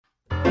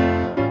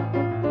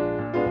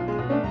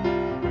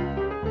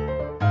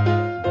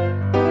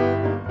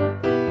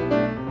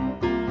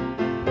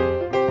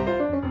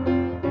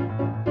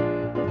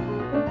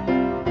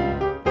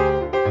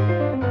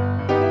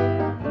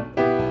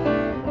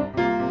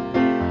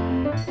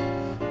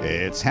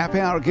It's Happy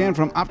Hour again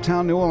from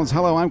Uptown New Orleans.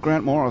 Hello, I'm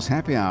Grant Morris.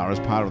 Happy Hour is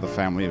part of the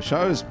family of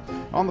shows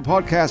on the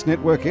podcast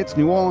network. It's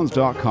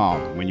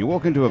neworleans.com. When you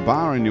walk into a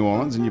bar in New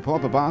Orleans and you pull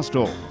up a bar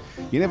stool,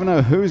 you never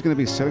know who's going to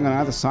be sitting on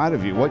either side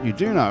of you. What you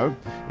do know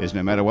is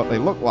no matter what they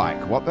look like,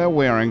 what they're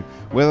wearing,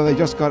 whether they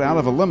just got out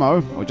of a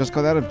limo or just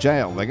got out of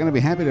jail, they're going to be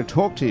happy to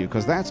talk to you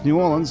because that's New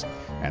Orleans.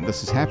 And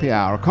this is Happy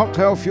Hour, a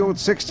cocktail-fueled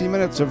 60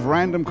 minutes of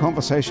random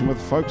conversation with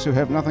folks who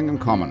have nothing in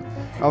common.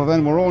 Other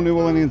than we're all New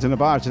Orleanians in a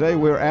bar. Today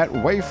we're at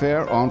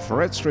Wayfair on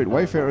Ferret Street.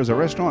 Wayfair is a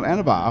restaurant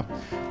and a bar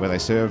where they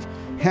serve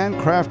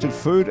handcrafted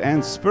food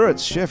and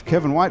spirits. Chef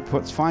Kevin White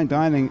puts fine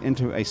dining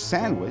into a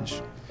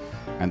sandwich,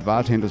 and the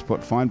bartenders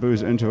put fine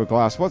booze into a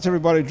glass. What's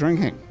everybody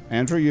drinking?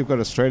 Andrew, you've got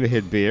a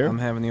straight-ahead beer. I'm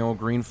having the old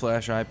Green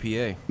Flash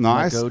IPA.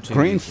 Nice.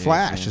 Green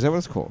Flash. Yeah. Is that what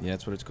it's called? Yeah,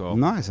 that's what it's called.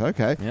 Nice.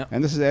 Okay. Yep.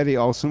 And this is Addie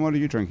Olson. What are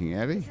you drinking,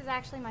 Addie? This is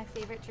actually my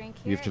favorite drink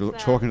here. You have to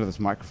talk into this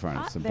microphone.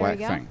 It's the there black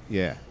we go. thing.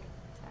 Yeah.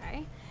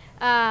 Sorry.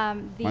 Why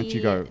don't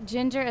you go?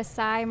 Ginger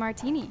acai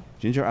martini.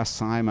 Ginger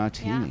acai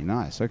martini. Yeah.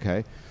 Nice.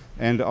 Okay.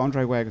 And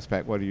Andre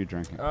Wagersback, what are you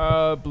drinking?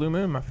 Blue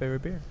Moon, my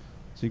favorite beer.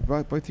 So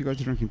both you guys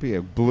are drinking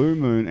beer. Blue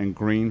Moon and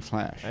Green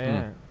Flash.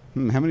 Yeah.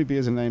 How many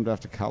beers are named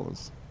after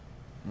colors?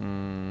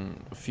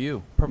 A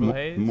few. Purple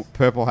Haze.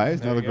 Purple Haze,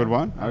 There another you good go.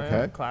 one. Oh, Okay.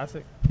 yeah,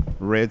 classic.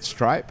 Red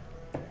Stripe.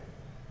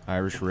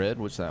 Irish Red.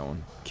 What's that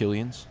one?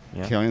 Killian's.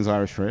 Yeah. Killian's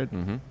Irish Red.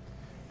 Mm-hmm.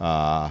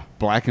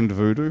 Blackened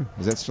Voodoo.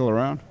 Is that still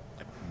around?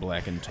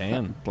 Black and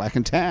Tan. Black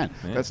and Tan.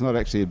 Yeah. That's not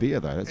actually a beer,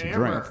 though. That's a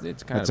drink.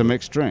 It's kind That's of a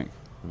mixed drink.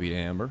 Vita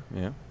Amber.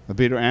 Yeah. A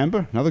Bitter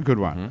Amber, another good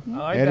one. I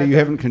like Eddie, that. you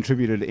haven't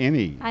contributed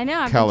any I know.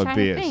 I've been coloured trying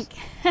beers. to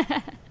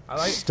think. I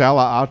like.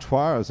 Stella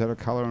Artois, is that a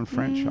colour in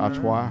French?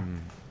 Artois.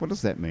 What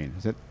does that mean?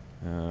 Is it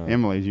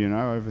Emily? Do you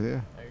know over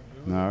there?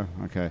 No.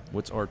 Okay.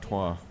 What's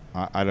Artois?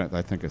 I don't.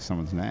 I think it's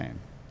someone's name,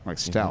 like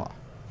Stella.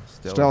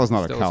 Stella. Stella's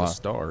not a Stella's colour. a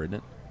star, isn't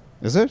it?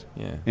 Is it?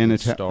 Yeah. In,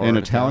 Star in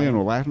Italian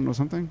or Latin or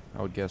something?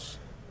 I would guess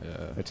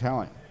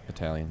Italian.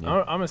 Italian.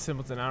 Yeah. I'm a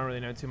simpleton. I don't really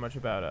know too much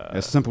about.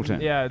 A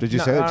simpleton. Yeah. Did you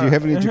say that? Do you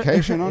have any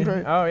education,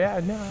 Andre? Oh yeah.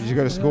 No. Did you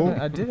go to school?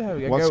 I did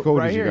have. What school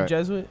right did you here, go?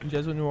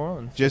 Jesuit New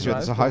Orleans. Jesuit.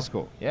 It's a high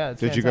school. Yeah.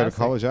 It's Did you go to fantastic.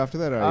 college after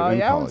that? Or in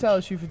Yeah, I went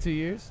college? to LSU for 2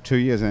 years. 2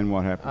 years, and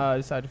what happened? I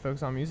decided to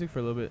focus on music for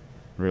a little bit.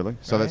 Really?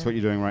 So Oh, that's yeah. what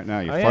you're doing right now.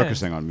 You're Oh, yeah,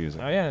 focusing on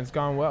music. Oh yeah, it's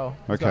gone well.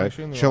 It's gone Okay.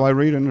 extremely Shall well. I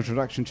read an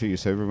introduction to you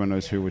so everyone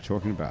knows who we're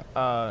talking about?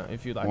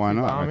 If you'd like. Why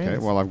to, by not? all Okay.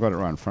 means. Well, I've got it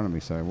right in front of me,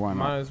 so why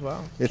Might not? as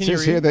well. It Can you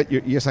says here read? that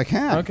you. Yes, I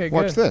can. Okay,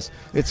 Watch good. this.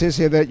 It says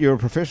here that your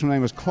professional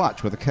name is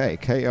Clutch with a K.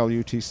 Klutch.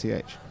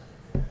 Yes.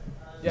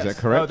 Is that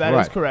correct? Oh, that is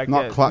right. correct.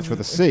 Not yeah. Clutch This with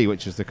a is- C,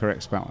 which is the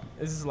correct spelling.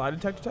 Is this a lie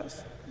detector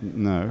test?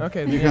 No.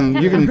 Okay, You then,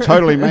 can you can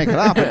totally make it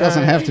up. It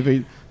doesn't have to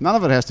be. None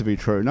of it has to be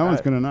true. No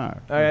one's going to know.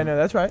 Oh yeah, no,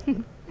 that's right.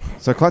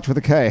 So Clutch with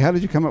a K. How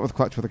did you come up with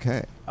Clutch with a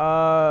K?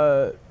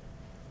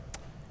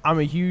 I'm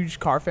a huge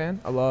car fan.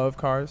 I love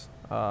cars.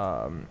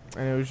 And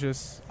it was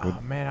just,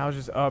 man, I was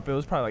just up. It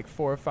was probably like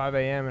 4 or 5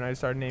 a.m. and I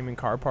started naming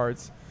car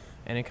parts,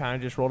 and it kind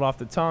of just rolled off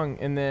the tongue.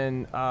 And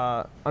then,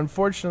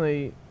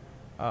 unfortunately,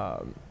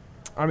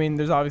 I mean,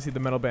 there's obviously the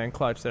metal band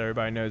Clutch that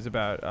everybody knows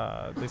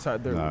about. They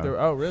started. No.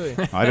 Oh, really?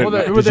 I didn't.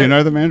 Well, Did you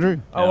know them,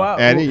 Andrew? Oh wow.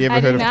 Addie, you ever I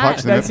heard did of not.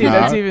 Clutch? That's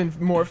No. even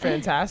more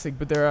fantastic.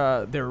 But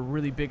they're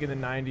really big in the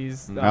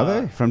 '90s. Are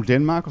they from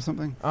Denmark or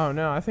something? Oh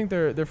no, I think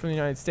they're from the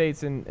United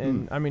States,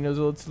 and I mean it was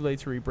a little too late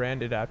to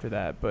rebrand it after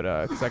that, but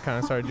because I kind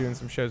of started doing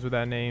some shows with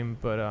that name,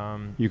 but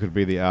You could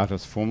be the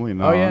artist formerly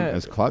known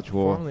as Clutch,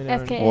 or formerly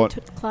known- FKA Or-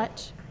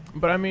 Clutch.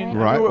 But I mean,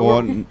 right, we're-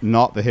 or we're-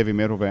 not the heavy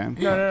metal band.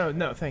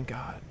 no, thank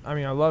God. I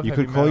mean, I love. You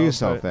heavy could call metal,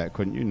 yourself but that,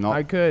 couldn't you? Not.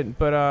 I could,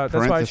 but that's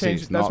why I Parentheses,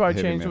 changed. not That's why I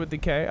heavy changed metal. it with the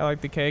K. I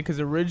like the K because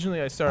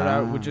originally I started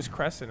out with Ah. just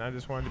Crescent. I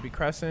just wanted to be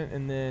Crescent,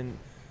 and then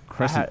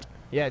Crescent.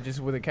 yeah, just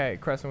with a K,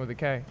 Crescent with a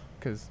K,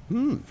 because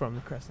from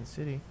the Crescent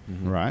City.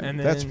 Right. And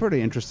That's then-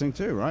 pretty interesting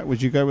too, right?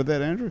 Would you go with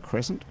that, Andrew?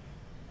 Crescent?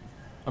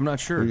 I'm not What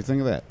sure. do you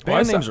think of that? Well, I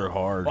Band saw- names are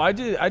hard. Well, I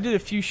did a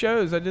few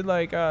shows. I did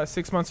like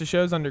 6 months of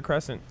shows under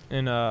Crescent,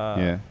 and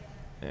Yeah.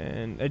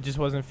 and I just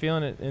wasn't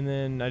feeling it, and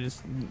then it Well,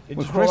 just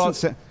rolled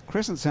Crescent, off.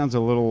 Crescent sounds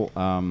a little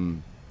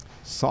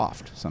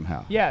soft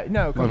somehow. Yeah,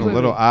 no, A completely.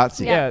 little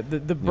artsy. Yeah, the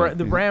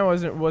Yeah. brand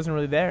wasn't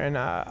really there, and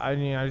I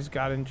mean I just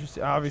got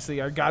interested.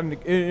 Obviously, I got into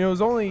it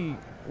was only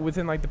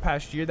within like the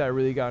past year that I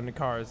really got into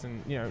cars,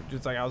 and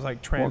just like I was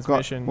like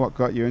transmission. What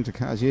got you into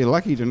cars? Yeah,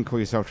 lucky you didn't call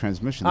yourself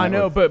Transmission. I That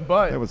know, would-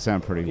 but that would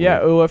sound pretty yeah.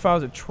 weird. Well, if I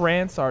was a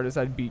trance artist,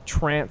 I'd be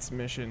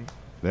Transmission.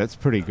 That's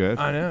pretty good.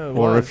 I know. it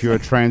Or was. if you're a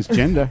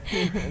transgender.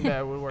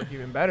 that would work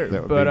even better.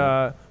 That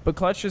would But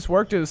Clutch just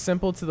worked. It was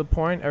simple to the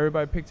point.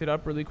 Everybody picked it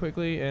up really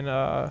quickly, and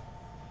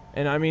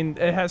I mean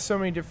it has so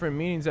many different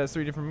meanings. It has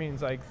 3 different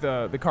meanings, like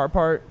the car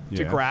part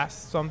to Yeah.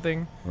 grasp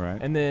something, Right.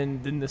 and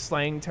then the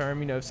slang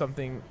term,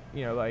 something,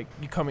 like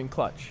you come in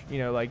clutch.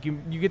 Like you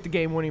get the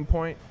game winning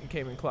point, you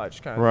came in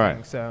clutch kind of Right.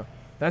 thing. So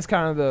that's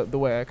kind of the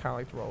way I kind of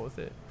like to roll with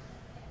it.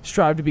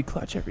 Strive to be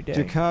clutch every day.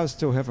 Do cars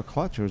still have a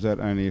clutch, or is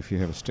that only if you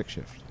have a stick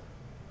shift?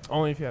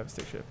 Only if you have a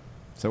stick shift.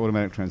 So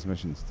automatic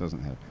transmissions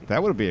doesn't have.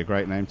 That would be a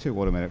great name too.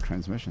 Automatic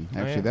transmission.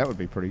 Actually, yeah. that would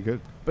be pretty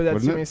good. But that's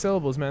wouldn't too many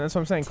syllables, man. That's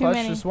what I'm saying. Too Clutch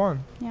many. just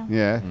one. Yeah.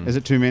 Yeah. Mm. Is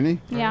it too many?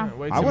 Yeah.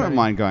 Way I too wouldn't many.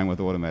 mind going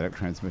with automatic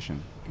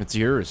transmission. It's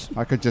yours.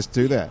 I could just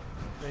do that.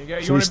 There you go.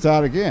 Should we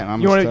start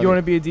again? You want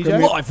to be a DJ?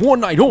 Live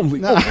one night only.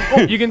 No,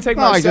 You can take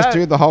no, my I just set.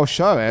 do the whole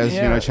show as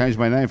Yeah. change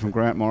my name from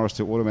Grant Morris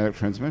to automatic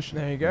transmission.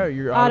 There you go.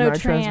 Your Auto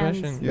automatic trans.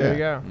 transmission. Yeah. There you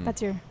go.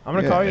 That's your. I'm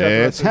gonna call you that. for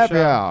the It's rest of the happy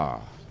show.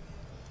 hour.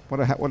 What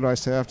did I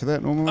say after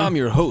that normally? I'm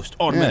your host,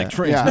 automatic Yeah.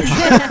 transmission.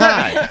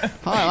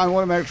 Hi, I'm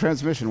automatic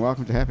transmission.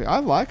 Welcome to Happy. I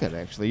like it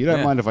actually. You don't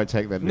Yeah. mind if I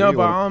take that? No, do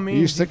by you? all means.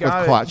 You stick with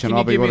got clutch, it. and Can I'll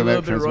you be give me a little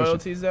automatic bit of transmission.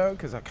 royalties though?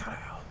 Because I kind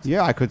of helped.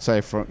 Yeah, I could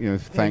say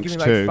thanks give me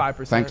like to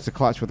 5%. thanks to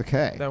clutch with a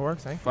K. That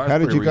works. Thank you. Five's How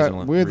did pretty you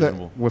go?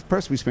 reasonable. We've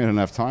perhaps we spent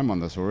enough time on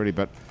this already,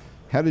 but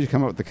how did you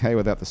come up with the K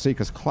without the C?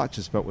 Because clutch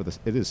is spelled with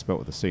it is spelled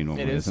with a C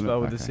normally. It is isn't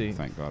spelled with a Okay, C.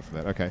 Thank God for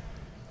that. Okay.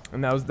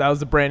 And that was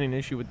the branding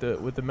issue with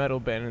the metal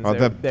band. Oh,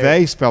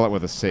 they spell it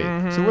with a C.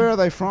 Mm-hmm. So where are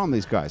they from?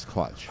 These guys,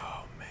 Clutch.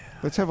 Oh man.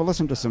 Let's have a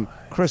listen to some.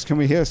 Chris, can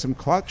we hear some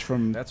Clutch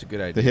from That's a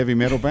good idea. the heavy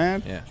metal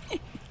band? Yeah.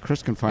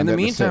 Chris can find In that. the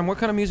meantime, set. what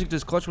kind of music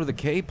does Clutch with a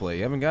K play?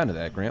 You haven't gotten to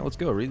that, Grant. Let's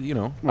go.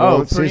 Well,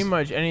 Oh, it pretty says-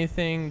 much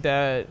anything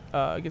that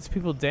gets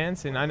people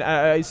dancing.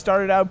 I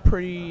started out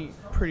pretty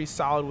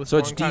solid with. So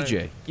it's one kind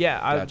DJ. Of, yeah,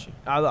 Gotcha.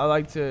 I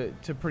like to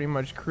pretty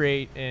much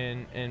create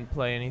and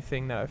play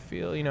anything that I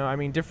feel. I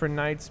mean, different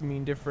nights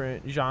mean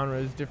different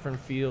genres, different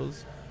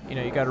feels.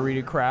 You got to read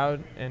a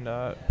crowd, and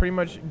pretty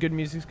much good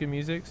music's good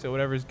music. So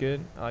whatever's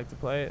good, I like to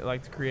play it. I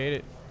like to create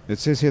it. It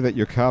says here that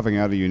you're carving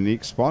out a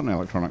unique spot in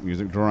electronic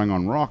music, drawing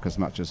on rock as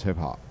much as hip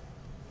hop.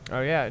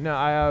 Oh yeah, no,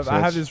 I have So I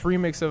have it's- this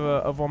remix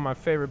of one of my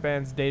favorite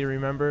bands, Day to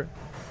Remember,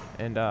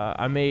 and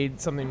I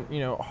made something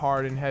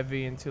hard and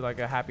heavy into like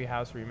a happy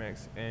house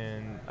remix,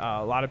 and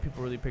a lot of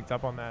people really picked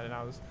up on that, and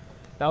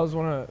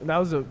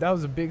that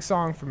was a big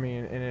song for me,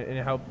 and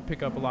it helped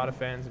pick up a lot of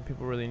fans, and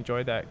people really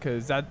enjoyed that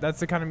because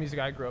that's the kind of music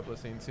I grew up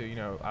listening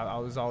to. I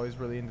was always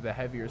really into the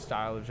heavier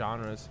style of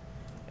genres,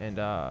 and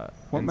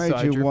What and made so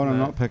I you drew want to from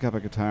that. not pick up a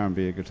guitar and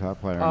be a guitar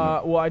player?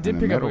 Well, I did in a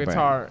pick up a metal band?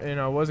 guitar, and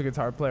I was a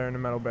guitar player in a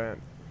metal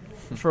band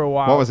for a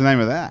while. What was the name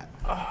of that?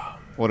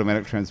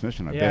 Automatic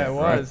transmission. I Yeah, bet. it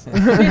right?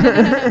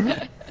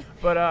 was.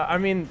 But I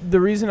mean, the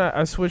reason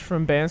I switched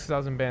from bands because I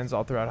was in bands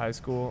all throughout high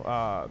school.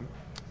 I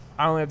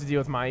only have to deal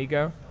with my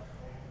ego,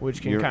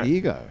 which can Your kind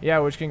ego. yeah,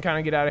 which can kind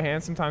of get out of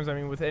hand sometimes. I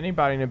mean, with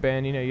anybody in a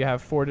band, you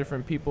have 4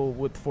 different people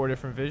with 4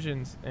 different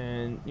visions,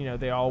 and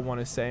they all want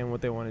to say and what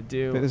they want to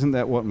do. But isn't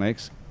that what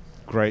makes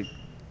great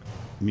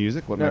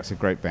music? What No, makes a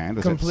great band?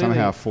 Is it completely.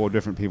 somehow 4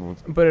 different people?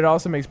 But it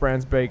also makes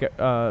bands break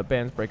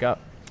up,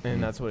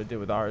 and that's what it did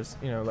with ours.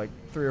 Like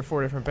 3 or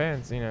 4 different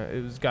bands.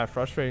 It got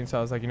frustrating. So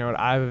I was like, what?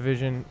 I have a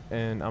vision,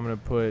 and I'm gonna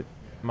put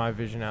my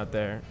vision out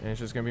there, and it's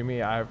just gonna be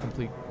me. I have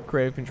complete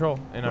creative control,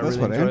 and Well, I that's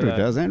really what enjoy Andrew that.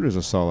 does. Andrew's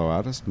a solo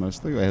artist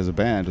mostly. He has a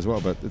band as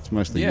well, but it's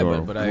mostly Yeah,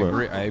 your but I work.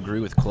 agree. I agree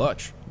with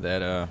Clutch.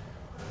 That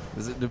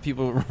do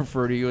people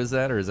refer to you as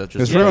that, or is that just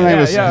His real name Yeah,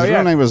 was yeah, his yeah.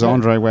 real name was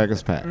Andre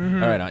Wagerspat.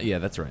 Mhm. All right, yeah,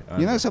 that's right.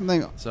 You know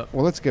something? So-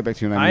 Well, let's get back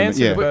to your name. I in a minute.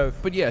 answered yeah. both.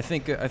 But yeah, I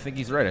think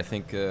he's right. I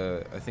think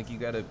you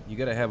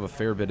gotta have a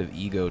fair bit of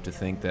ego to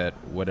think that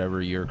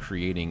whatever you're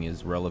creating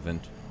is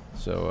relevant.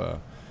 So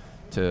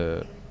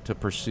to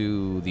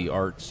pursue the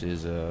arts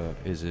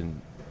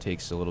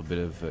takes a little bit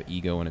of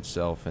ego in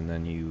itself, and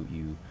then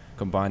you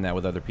combine that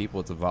with other people.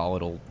 It's a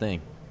volatile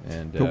thing.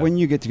 And But when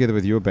you get together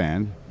with your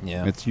band,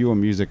 yeah, it's your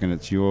music and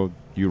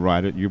you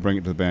write it, you bring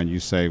it to the band, you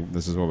say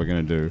this is what we're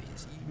going to do.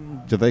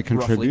 Do they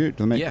contribute?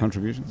 Do they make Yeah.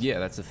 contributions? Yeah,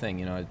 that's the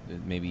thing.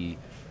 Maybe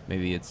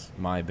it's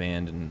my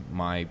band and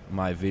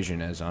my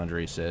vision, as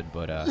Andre said,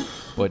 but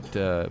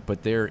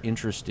they're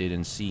interested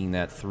in seeing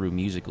that through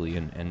musically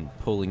and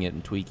pulling it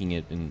and tweaking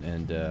it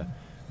and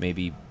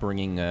maybe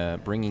bringing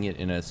it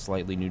in a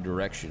slightly new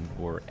direction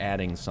or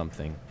adding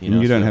something. You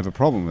don't so- have a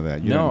problem with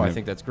that. You No, don't I have-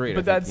 think that's great.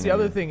 But I think, that's the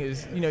other thing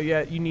is,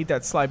 you need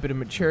that slight bit of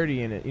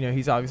maturity in it.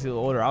 He's obviously a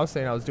little older. I was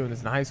saying I was doing this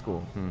in high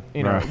school.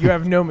 Right. You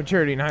have no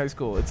maturity in high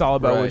school. It's all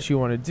about Right. what you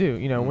want to do.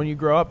 When you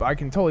grow up, I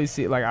can totally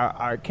see it. Like,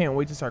 I can't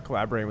wait to start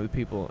collaborating with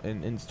people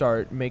and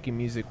start making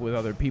music with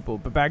other people.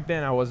 But back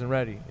then, I wasn't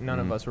ready. None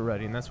of us were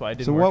ready, and that's why I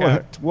didn't So work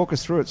out. walk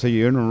us through it. So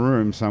you're in a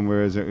room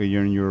somewhere. Is it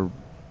you're in your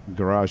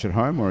garage at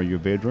home or your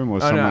bedroom or Oh,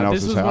 someone no,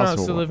 else's this was when I house?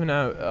 was still or living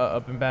out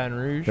up in Baton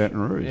Rouge. Baton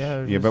Rouge. Yeah,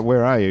 it was Yeah, just- but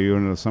where are you? You're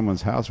in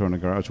someone's house or in a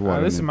garage? Or what?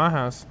 This is my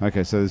house.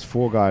 Okay, so there's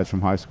 4 guys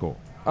from high school.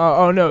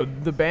 Oh no,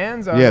 the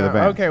bands. Yeah, the no.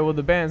 bands. Okay, well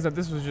the bands.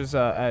 This was just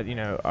at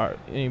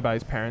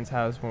anybody's parents'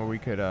 house where we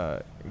could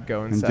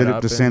go and And set did up.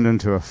 it descend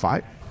into a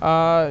fight?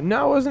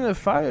 No, it wasn't a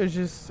fight. It was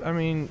just, I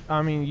mean,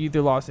 you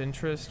either lost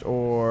interest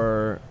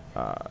or.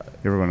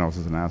 Everyone else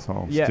is an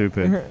asshole. Yeah.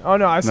 Stupid. Oh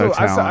no, I still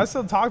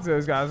talent. talk to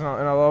those guys and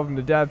I love them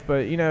to death.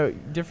 But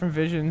different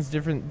visions,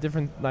 different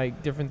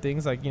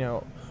things. Like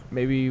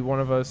maybe one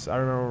of us, I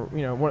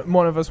remember,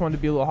 one of us wanted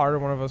to be a little harder,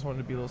 one of us wanted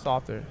to be a little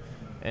softer.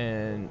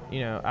 And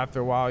after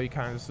a while, you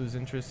kind of just lose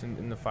interest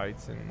in the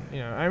fights, and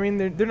I mean,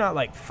 they're not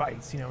like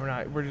fights.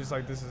 We're just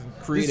like, this isn't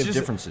creative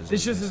differences.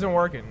 This just isn't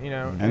working.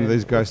 And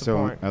these guys what's the still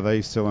point? are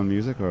they still in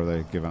music or are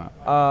they given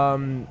up?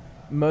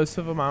 Most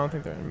of them, I don't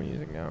think they're in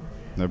music now.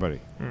 Nobody.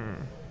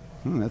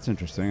 That's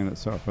interesting in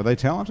itself. Are they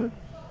talented?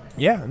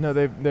 Yeah, no,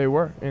 they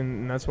were,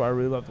 and that's why I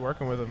really loved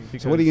working with them.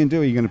 Because So what are you going to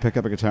do? Are you going to pick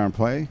up a guitar and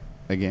play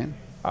again?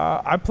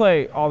 I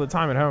play all the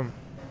time at home,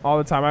 all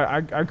the time.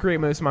 I create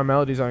most of my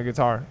melodies on a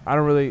guitar.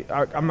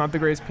 I'm not the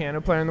greatest piano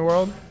player in the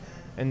world,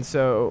 and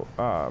so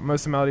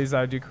most of the melodies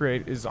that I do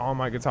create is on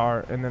my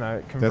guitar, and then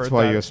I convert. That's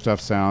why that your stuff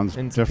sounds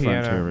into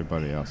different to piano.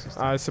 everybody else's.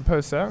 I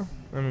suppose so.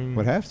 I mean,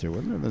 Would have to,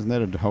 wouldn't it? Isn't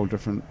that a whole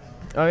different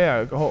oh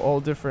yeah, a whole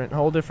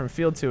different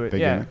feel to it.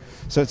 beginning?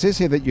 Yeah. So it says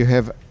here that you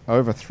have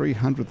over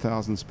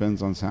 300,000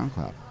 spins on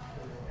SoundCloud.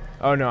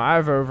 Oh no,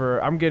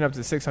 I'm getting up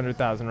to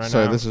 600,000 right now.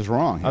 So this is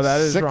wrong. Oh,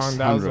 that is wrong.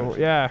 That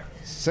was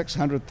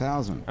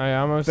 600,000. I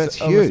almost That's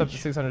almost up to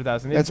huge.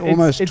 600,000. That's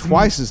almost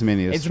twice as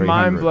many as It's 300.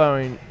 mind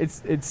blowing.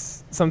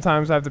 It's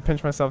sometimes I have to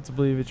pinch myself to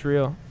believe it's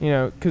real.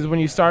 Because when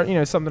you start,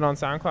 something on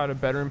SoundCloud, a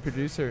veteran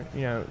producer,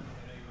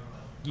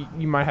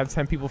 you might have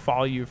 10 people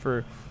follow you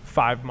for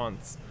 5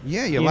 months.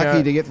 Yeah, you're You lucky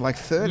know, to get like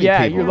 30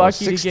 Yeah, people you're or lucky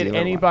to 60 get let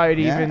alone. anybody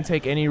to Yeah. even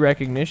take any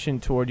recognition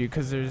toward you,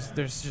 because there's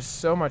just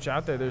so much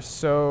out there. There's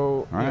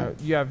so Right.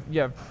 you have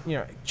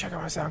check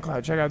out my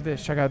SoundCloud, check out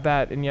this, check out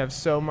that, and you have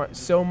so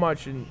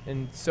much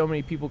and so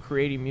many people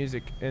creating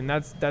music, and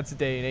that's the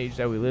day and age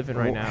that we live in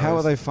right now. How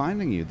are they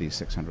finding you, these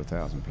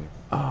 600,000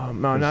 people?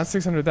 No, not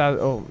 600,000.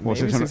 Oh, Well,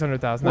 maybe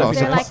 600,000. well, Was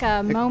it's there a- like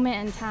a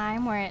moment in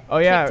time where it Oh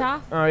yeah. kicked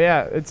off? Oh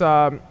yeah. It's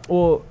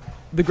well,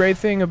 the great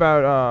thing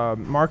about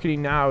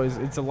marketing now is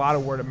it's a lot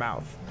of word of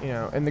mouth,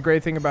 and the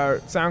great thing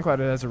about SoundCloud,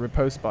 it has a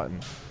repost button.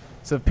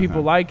 So if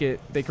people like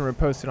it, they can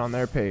repost it on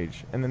their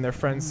page, and then their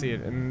friends see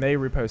it, and they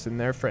repost it, and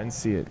their friends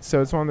see it.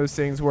 So it's one of those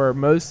things where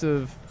most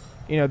of,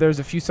 there's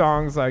a few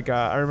songs like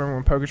I remember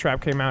when Poker Trap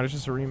came out. It's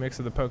just a remix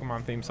of the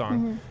Pokemon theme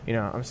song.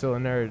 I'm still a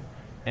nerd,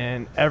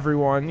 and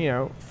everyone,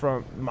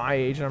 from my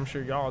age, and I'm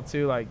sure y'all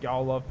too, like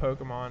y'all love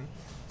Pokemon.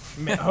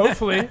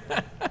 Hopefully,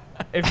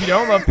 if you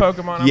don't love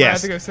Pokemon, I'm gonna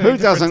have to go sit at a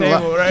different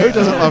table, right? Who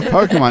doesn't love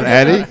Pokemon,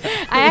 Addie?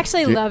 I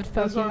actually loved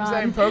That's what I'm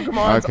saying. Pokemon.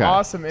 Pokemon's Okay.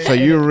 awesome. So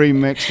you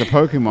remixed the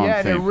Pokemon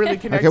Yeah, they're theme. really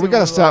Okay, connected we got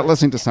to with start life.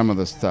 listening to some of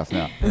this stuff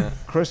now.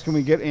 Chris, can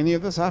we get any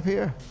of this up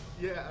here?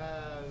 Yeah.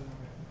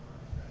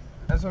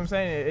 That's what I'm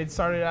saying. It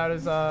started out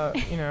as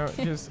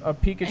just a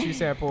Pikachu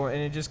sample, and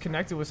it just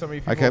connected with so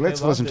many people. Okay, and they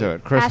let's loved listen to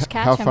it. Chris, Ash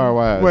how Ketchum. far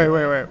away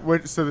is it?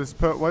 Wait. So this,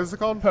 what is it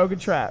called? Poker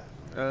Trap.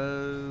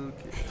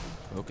 Okay.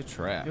 Poker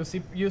Trap. You'll see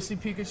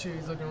Pikachu.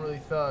 He's looking really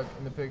thug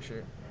in the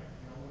picture.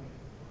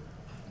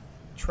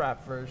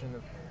 Trap version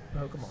of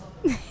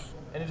Pokemon.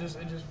 And it just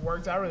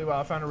worked out really well.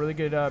 I found a really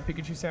good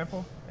Pikachu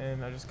sample,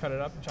 and I just cut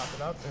it up and chopped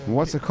it up. And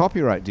What's the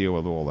copyright deal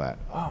with all that?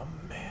 Oh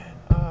man.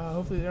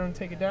 Hopefully they don't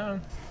take it down.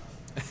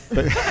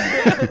 But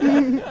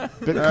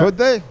could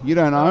they? You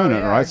don't own it,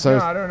 Yeah, right? So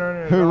no, I don't own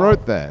it. at who all.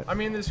 wrote that? I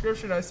mean, in the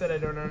description I said I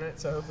don't own it,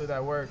 so hopefully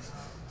that works.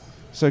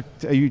 So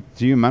do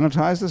you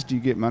monetize this? Do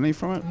you get money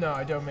from it? No,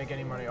 I don't make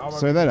any money. All my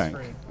So they music's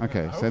don't. free. Okay,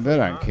 Yeah, so hopefully they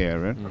don't not. care,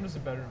 right? I'm just a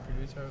veteran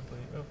producer.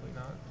 Hopefully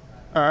not.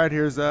 All right,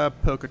 here's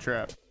Poker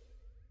Trap.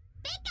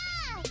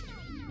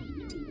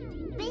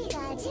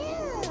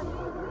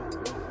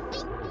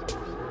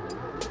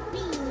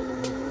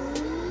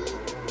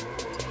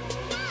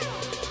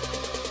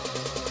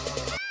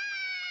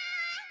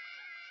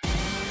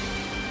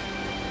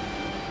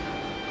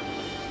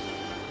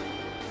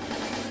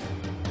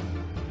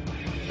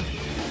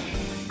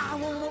 I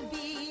wanna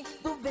be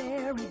the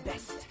very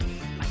best,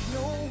 like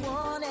no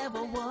one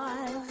ever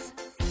was.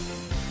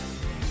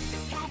 To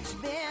catch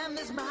them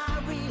is my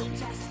real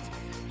test,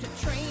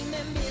 to train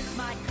them is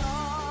my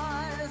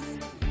cause.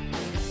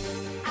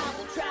 I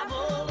will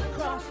travel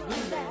across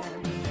the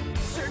land,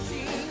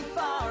 searching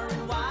far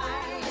and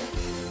wide.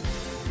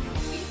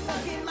 Each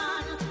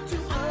Pokemon to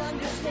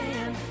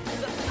understand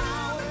the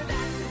power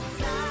that's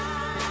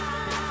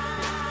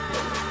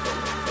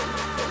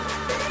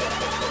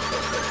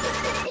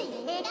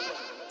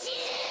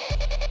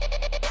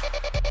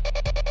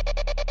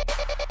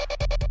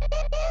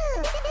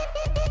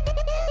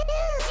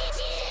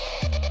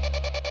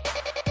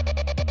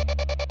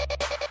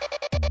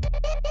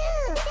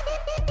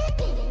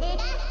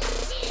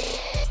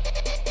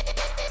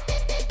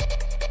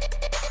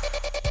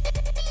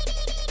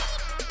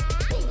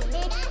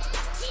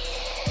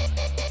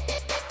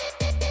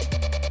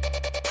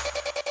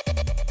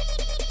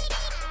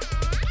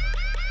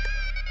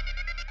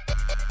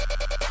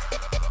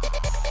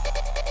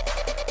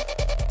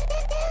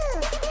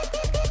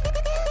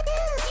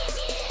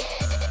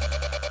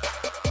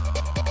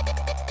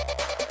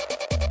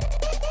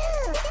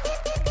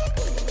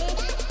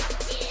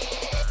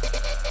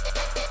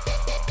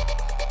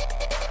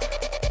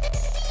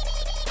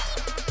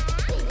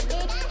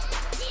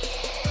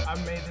I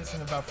made this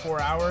in about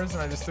 4 hours,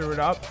 and I just threw it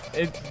up.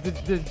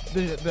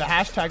 The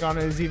hashtag on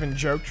it is even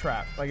joke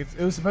trap. Like it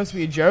was supposed to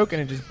be a joke,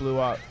 and it just blew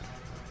up.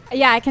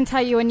 Yeah, I can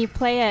tell you when you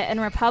play it in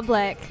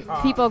Republic,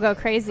 people go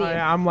crazy. Oh,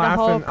 yeah, I'm The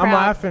whole laughing. I'm crowd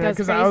laughing goes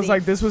because I was crazy.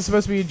 like, this was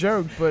supposed to be a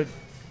joke, but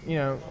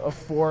a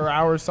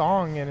 4-hour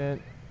song,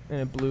 and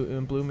it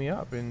blew me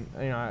up, and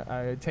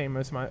I attained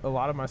a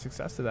lot of my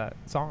success to that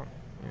song.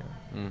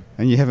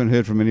 And you haven't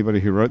heard from anybody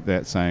who wrote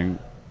that saying,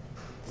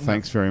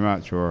 thanks very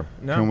much, or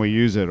No. can we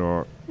use it,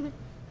 or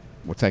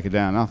we'll take it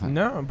down, nothing.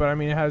 No, but I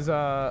mean, it has. The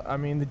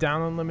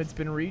download limit's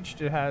been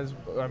reached. It has.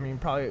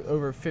 Probably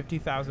over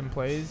 50,000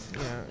 plays.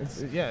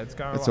 It's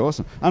got. It's a lot.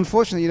 awesome.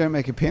 Unfortunately, you don't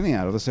make a penny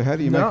out of this, so how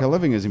do you No. make a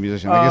living as a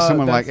musician? I guess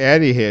someone like that's-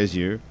 Addie has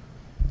you.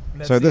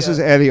 That's So this the, is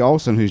Addie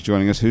Olson who's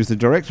joining us, who's the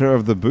director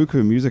of the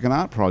Buku Music and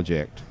Art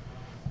Project,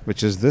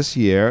 which is this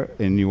year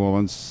in New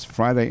Orleans,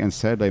 Friday and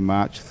Saturday,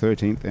 March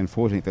 13th and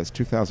 14th. That's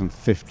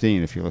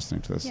 2015 if you're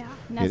listening to this Yeah,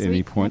 at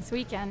any point. next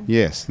weekend.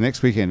 Yes,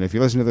 next weekend. If you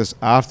listen to this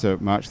after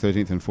March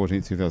 13th and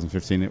 14th,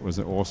 2015, it was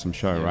an awesome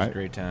show, It was right? a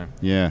great time.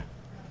 Yeah.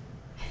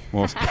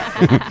 Awesome.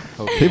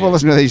 Hope People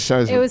listen to these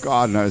shows It for was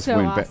God knows so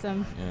when.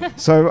 awesome.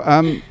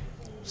 So,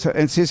 so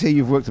it says here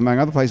you've worked among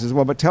other places as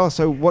well, but tell us,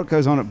 so what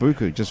goes on at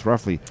Buku, just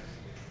roughly?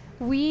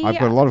 I've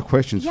got a lot of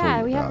questions for you.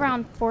 Yeah, we have about it.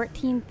 around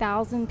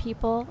 14,000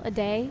 people a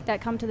day that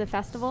come to the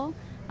festival.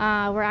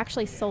 We're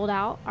actually sold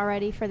out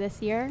already for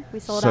this year. We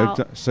sold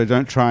out So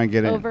don't try and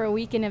get in. over a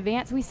week in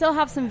advance. We still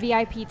have some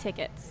VIP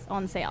tickets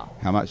on sale,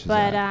 How much is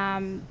but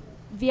that?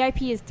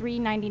 VIP is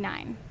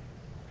 $3.99.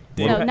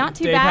 Day So pa- not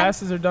too day bad.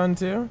 passes are done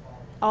too.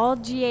 All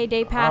GA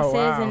day passes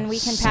wow. and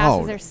weekend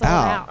Sold passes are sold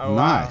out. Oh,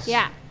 wow. Nice.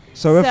 Yeah,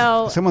 So if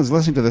So- someone's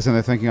listening to this and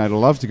they're thinking, I'd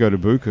love to go to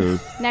Buku,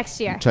 next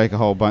year. take a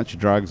whole bunch of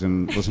drugs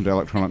and listen to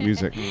electronic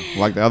music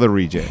like the other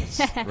rejects.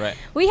 Right.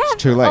 We have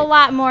too late. a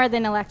lot more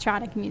than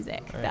electronic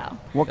music, though.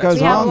 What That's goes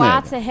We have on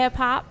lots there? of hip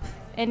hop,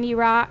 indie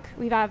rock.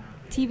 We have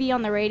TV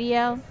on the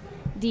radio,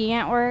 D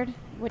Antwoord,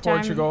 which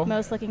Portugal. I'm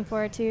most looking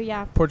forward to.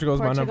 Yeah, Portugal's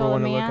my number Portugal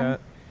one to look Man. at.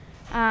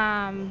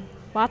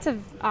 Lots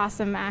of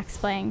awesome acts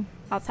playing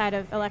outside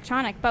of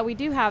electronic, but we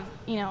do have,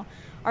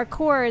 our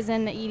core is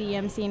in the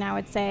EDM scene, I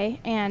would say,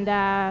 and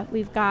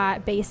we've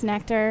got Bass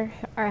Nectar,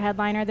 our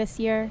headliner this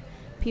year.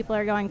 People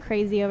are going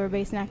crazy over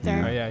Bass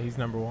Nectar. Oh yeah, he's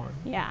number one.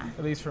 Yeah.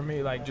 At least for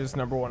me, like just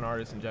number one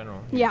artist in general.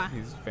 Yeah.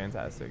 He's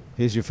fantastic.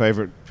 He's your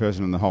favorite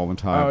person in the whole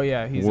entire Oh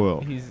yeah, he's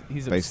world. he's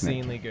Bass Nectar.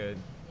 obscenely good.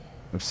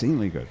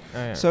 Obscenely good. Oh,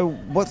 yeah. So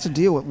what's the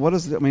deal? What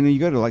is? I mean, you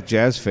go to like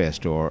Jazz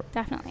Fest or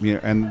Definitely.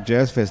 and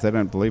Jazz Fest, they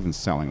don't believe in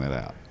selling that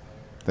out.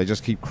 They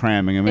just keep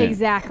cramming them in.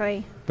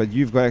 Exactly. But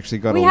you've actually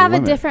got We a have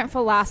limit. a different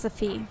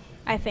philosophy,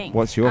 I think.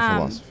 What's your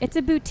philosophy? It's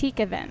a boutique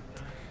event.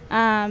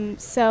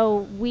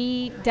 So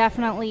we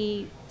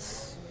definitely,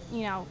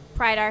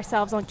 pride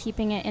ourselves on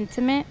keeping it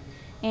intimate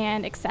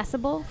and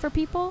accessible for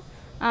people.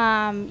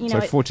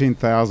 So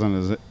 14,000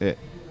 is it?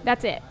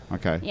 That's it.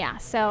 Okay. Yeah.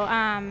 So,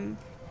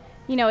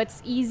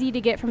 it's easy to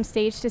get from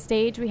stage to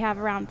stage. We have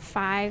around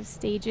 5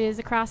 stages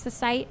across the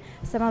site.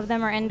 Some of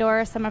them are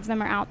indoors, some of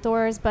them are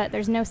outdoors, but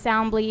there's no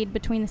sound bleed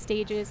between the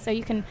stages. So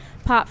you can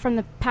pop from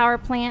the power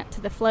plant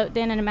to the float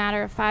den in a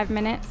matter of 5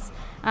 minutes.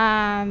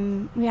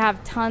 We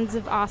have tons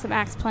of awesome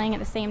acts playing at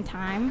the same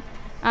time.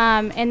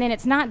 And then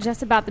it's not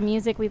just about the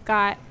music. We've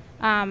got,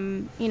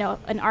 an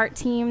art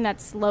team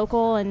that's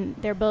local, and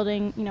they're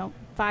building,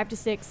 5 to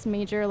 6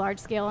 major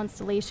large-scale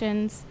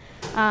installations.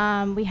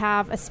 We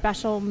have a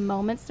special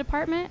moments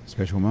department.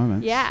 Special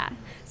moments. Yeah.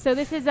 So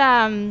this is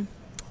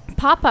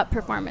pop-up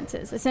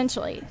performances,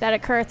 essentially, that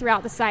occur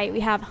throughout the site.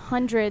 We have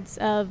hundreds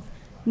of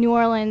New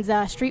Orleans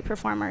street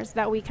performers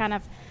that we kind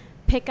of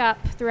pick up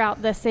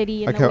throughout the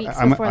city in the weeks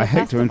before the I hate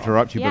festival. to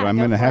interrupt you, Yeah, but I'm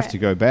go going to for have it. to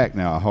go back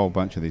now, a whole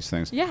bunch of these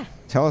things. Yeah.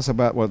 Tell us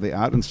about what the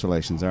art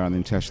installations are, and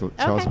then tell us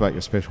Okay. about your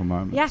special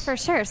moments. Yeah, for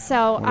sure.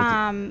 So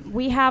What is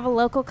we have a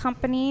local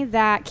company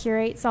that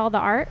curates all the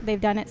art.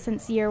 They've done it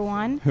since year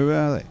 1. Who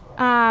are they?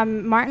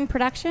 Martin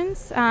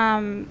Productions.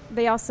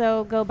 They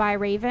also go by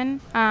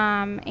Raven,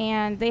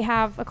 and they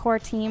have a core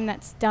team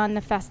that's done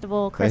the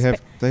festival. They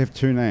have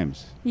 2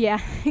 names. Yeah,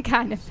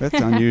 kind of. That's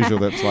unusual.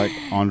 That's like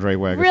Andre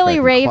Wagner. Really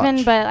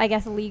Raven, but I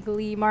guess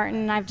legally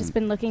Martin. I've just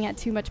been looking at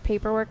too much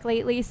paperwork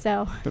lately,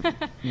 so.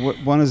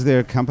 One is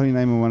their company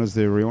name and one is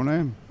their real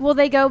name? Well,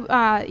 they go.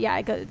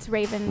 It's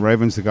Raven.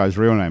 Raven's the guy's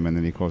real name, and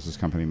then he calls his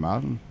company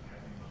Martin?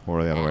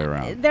 Or the other way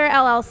around? Their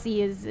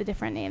LLC is a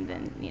different name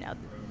than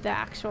the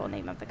actual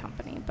name of the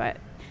company, but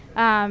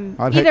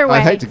either way.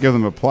 I'd hate to give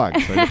them a plug,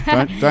 so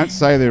don't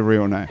say their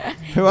real name.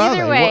 Who are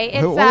they? Either way, What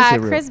is it's their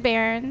real- Chris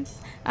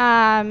Behrens,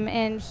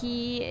 and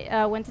he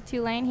went to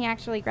Tulane. He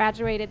actually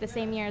graduated the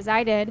same year as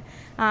I did,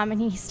 and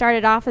he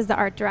started off as the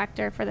art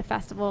director for the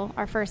festival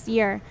our first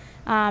year.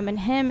 And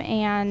him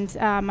and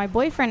my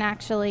boyfriend,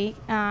 actually,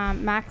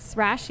 Max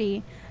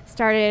Rashi,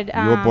 started.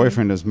 Your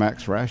boyfriend is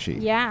Max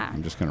Rashi. Yeah.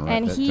 I'm just going to write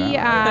And that he,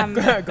 down.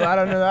 Glad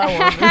I know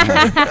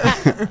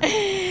that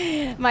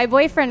one. my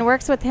boyfriend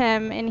works with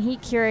him, and he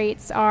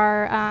curates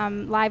our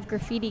live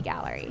graffiti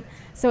gallery.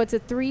 So it's a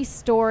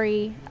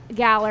 3-story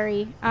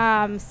gallery,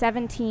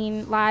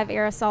 17 live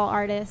aerosol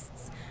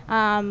artists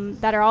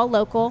that are all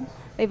local.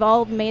 They've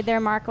all made their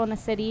mark on the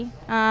city,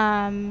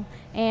 and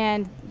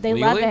they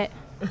love Legally? it.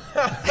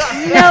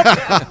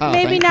 Nope,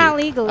 maybe not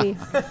legally.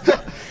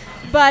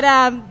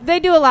 But they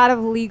do a lot of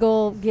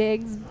legal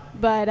gigs,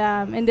 but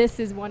and this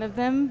is one of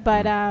them.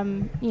 But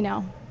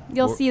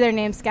you'll see their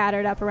names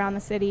scattered up around the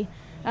city.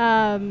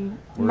 have them,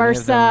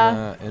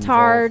 MRSA, involved?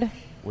 Tard,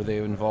 Were they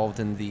involved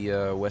in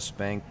the West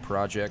Bank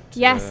project?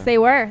 Yes, they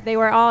were. They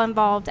were all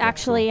involved. That's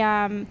Actually,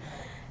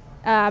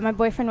 my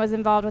boyfriend was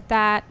involved with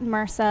that.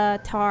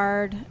 MRSA,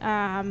 TARD,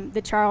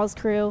 the Charles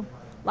crew.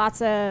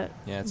 Lots of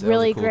Yeah, that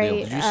really was a cool deal.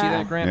 great. Did you see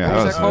that, Grant? Yeah, What that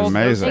was was that called?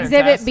 amazing.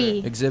 Exhibit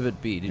B.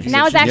 Exhibit B. Did you And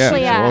that was see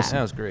actually Yeah, that's awesome.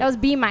 That was great. that was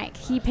B Mike.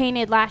 He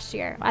painted last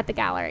year at the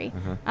gallery.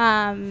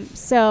 Uh-huh.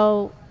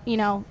 So you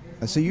know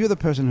So you're the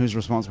person who's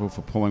responsible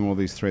for pulling all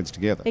these threads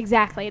together.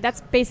 exactly. That's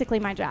basically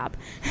my job.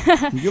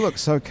 You look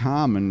so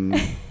calm and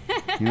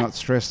you're not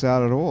stressed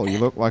out at all. You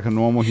look like a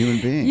normal human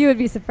being. You would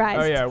be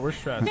surprised. Oh yeah, we're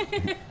stressed.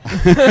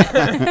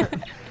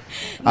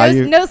 No, Are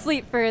you- no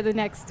sleep for the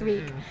next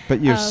week. But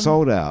you're Um,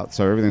 sold out,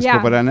 so everything's yeah.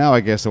 cool. But now I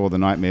guess all the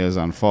nightmares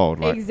unfold.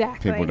 Like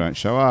Exactly. people don't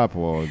show up,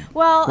 or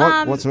Well,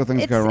 what sort of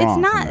things it's, go wrong It's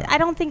from not. that? I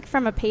don't think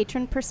from a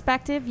patron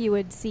perspective you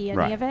would see any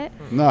Right. of it.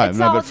 no, It's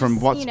no. all But from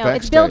just, what's you know,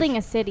 backstage, it's building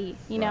a city,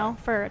 you know,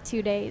 for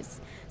 2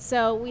 days.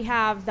 So we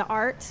have the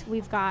art.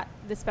 We've got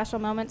the special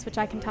moments, which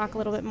I can talk a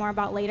little bit more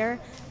about later.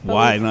 But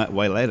Why we've- not?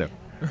 Way later.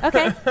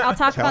 Okay, I'll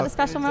talk Tell about the us.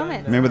 special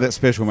moments. Remember that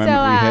special moment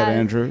So, we had, uh,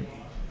 Andrew?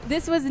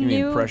 This was You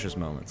new. mean precious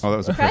moments. Oh, that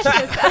was a Precious.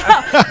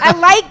 I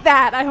like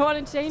that. I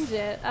want to change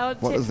it. I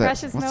would What change is that?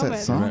 precious What's that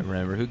moments. song?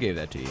 Remember who gave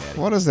that to you, Addie?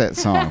 What is that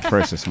song?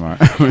 Precious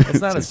moment. It's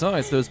not a song.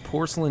 It's those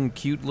porcelain,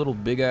 cute little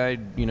big-eyed,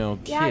 kids.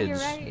 Yeah, you're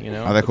right. You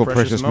know, Are they the called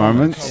precious Oh,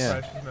 moments? Yeah.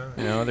 precious moment.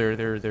 You know, they're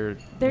They're you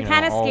know,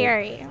 kind of all-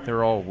 scary.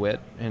 They're all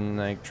wet and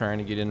like trying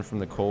to get in from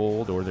the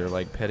cold, or they're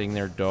like petting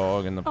their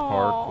dog in the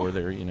park, Aw. or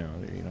they're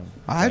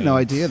I had no playing-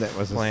 idea that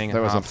was playing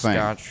that was a thing.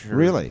 hopscotch. or-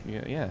 Really?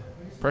 Yeah.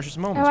 Precious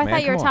moments. Oh, I man.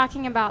 thought you were Come on.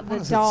 talking about the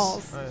What is it?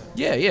 dolls.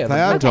 Yeah, They the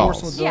are porcelain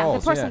dolls. Yeah, the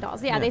dolls, porcelain yeah.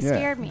 dolls. Yeah, they Yeah.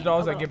 scared me. The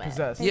dolls a that little get bit.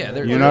 possessed. Yeah,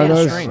 they're You they're know really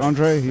those, strange.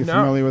 Andre? You No,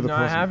 familiar with the no, I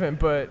porcelain? haven't,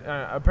 but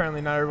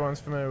apparently not everyone's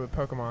familiar with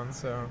Pokemon,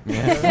 so.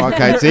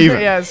 Okay, it's even.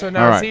 Yeah, so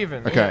now All it's right.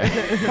 even.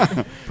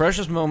 Okay.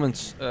 Precious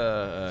moments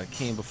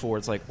came before.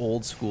 It's like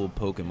old school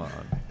Pokemon.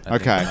 I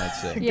think Okay. I might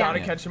say. Yeah. Gotta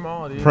catch them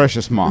all, dude.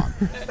 Precious Mom.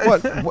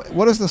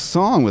 What is the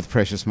song with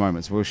Precious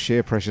Moments? We'll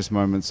share Precious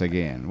Moments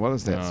again. What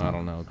is that No, song? I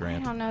don't know, I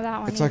Grant. don't know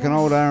that one. It's like an either.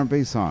 old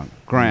R&B song.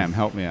 Graham,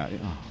 help me out.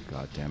 Oh,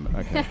 God damn it.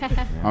 Okay.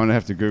 I'm going to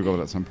have to Google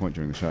it at some point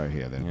during the show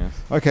here then.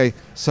 Yeah. Okay,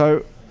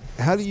 so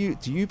how do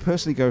you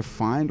personally go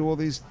find all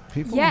these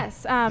people?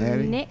 Yes,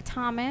 Addie? Nick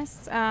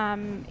Thomas.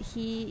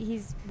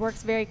 He's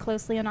works very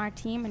closely on our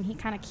team, and he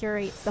kind of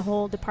curates the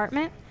whole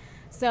department.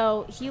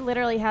 So he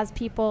literally has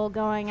people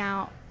going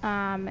out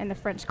in the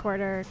French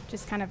Quarter,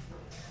 just kind of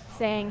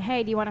saying,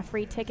 "Hey, do you want a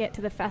free ticket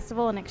to the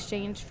festival in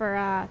exchange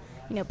for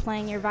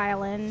playing your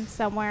violin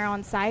somewhere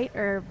on site,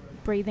 or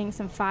breathing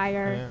some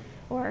fire,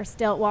 or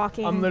stilt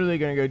walking?" I'm literally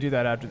gonna go do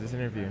that after this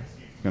interview.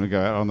 Going to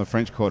go out on the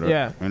French Quarter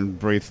Yeah. and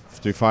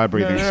do fire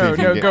breathing so No, you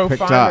can no, get go picked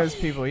find up. those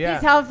people. Yeah.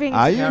 He's helping.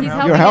 Are you? He's You're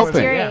helping. helping.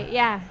 us curate,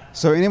 yeah.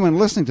 So anyone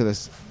listening to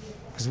this,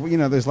 because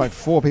there's like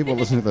 4 people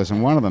listening to this,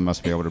 and one of them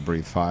must be able to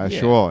breathe fire,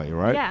 Yeah. surely,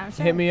 right? Yeah, I'm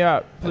sure. Hit me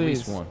up, At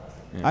least please. one.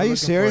 Yeah. Are you Looking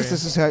serious? for you.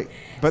 This is how.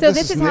 But So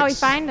this is how we Nick's-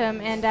 find them,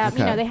 and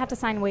Okay. they have to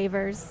sign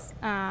waivers.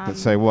 That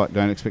say what?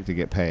 Don't expect to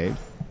get paid.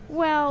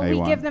 Well, we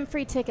A1. give them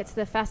free tickets to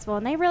the festival,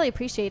 and they really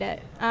appreciate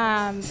it,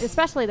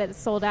 especially that it's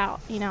sold out.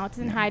 It's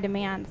in high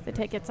demand. The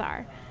tickets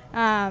are.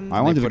 I They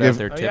wanted to put out give.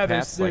 their Oh, tip yeah,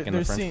 hats like in the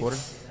they're French seen- Quarter.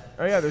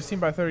 Oh yeah, they're seen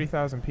by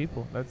 30,000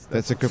 people.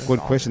 That's a good awesome.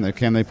 question though.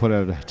 Can they put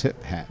out a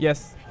tip hat?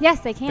 Yes, Yes,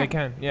 they can. they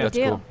can. Yeah. That's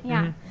They do. cool.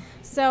 Yeah. Mhm.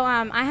 So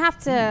I have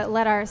to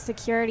let our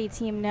security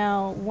team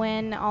know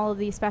when all of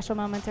these special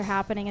moments are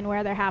happening and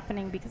where they're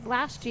happening, because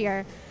last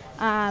year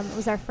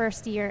was our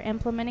first year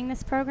implementing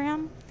this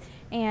program,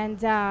 and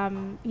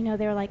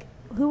they were like,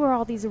 who are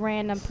all these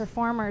random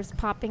performers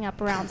popping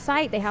up around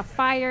site? They have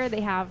fire,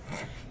 they have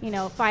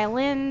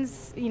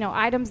violins,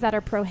 items that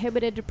are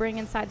prohibited to bring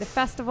inside the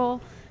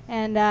festival,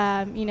 and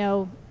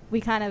we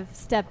kind of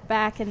stepped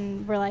back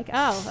and we're like,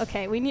 oh,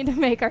 okay, we need to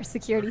make our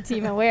security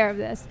team aware of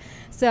this.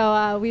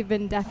 So we've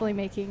been definitely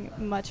making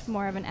much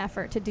more of an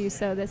effort to do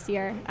so this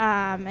year,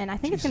 and I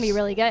think it's going to be Jesus.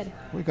 really good.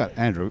 We got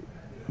Andrew.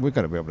 We've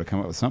got to be able to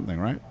come up with something,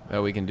 right?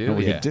 Oh, we can do. What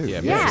we yeah. could do.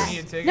 Yeah. Yeah. for Yeah. sure. Need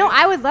a ticket? No,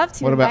 I would love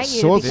to What about invite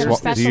you sword to become a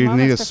swallow? Do special you need a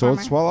moments sword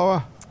performer.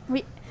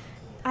 swallower?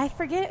 I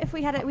forget if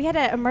we had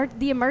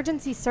the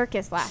emergency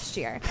circus last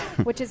year,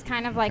 which is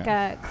kind of like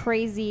a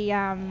crazy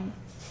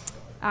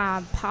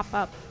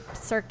pop-up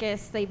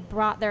circus. They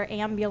brought their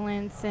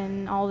ambulance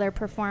and all their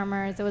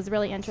performers. It was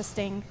really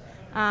interesting.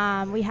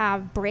 We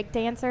have break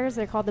dancers.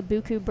 They're called the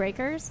Buku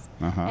Breakers,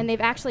 Uh-huh. and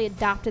they've actually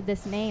adopted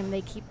this name.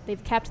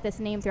 They've kept this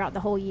name throughout the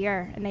whole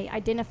year, and they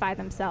identify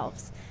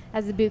themselves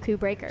as the Buku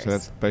Breakers. So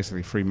that's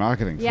basically free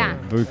marketing. Yeah.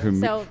 For Buku.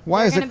 So Why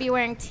they're is going it? to be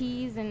wearing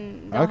tees,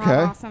 and they'll Okay.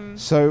 have awesome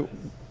So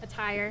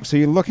attire.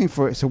 you're looking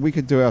for? So we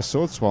could do our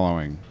sword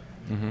swallowing.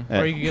 Mm-hmm.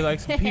 Or you could get like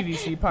some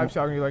PVC pipes.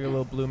 Y'all can do like a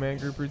little Blue Man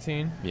Group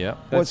routine. Yeah.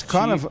 Well, it's That's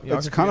kind cheap. of Y'all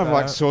it's can kind figure of that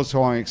like out. sword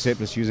swallowing,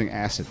 except it's using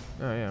acid.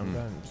 Oh yeah, I'm Mm.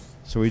 done.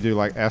 So we do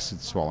like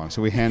acid swallowing.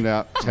 So we hand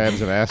out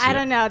tabs of acid. I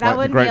don't know. That like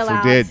wouldn't the be Grateful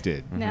allowed. Dead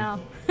did. No.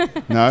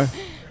 No.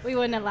 We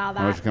wouldn't allow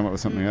Or if you that. come up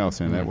with something else,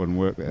 and that wouldn't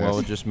work. Well,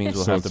 it just means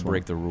we'll So have to it's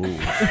break the rules.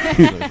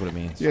 That's what it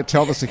means. Yeah,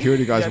 tell the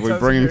security guys Yeah, that we're tell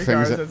bringing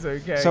security things. guards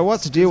that's okay. So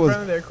what's the deal with?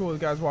 Apparently they're cool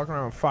with guys walking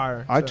around with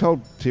fire. I so.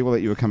 told people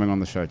that you were coming on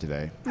the show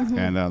today, Mm-hmm.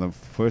 and the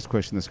first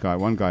question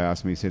one guy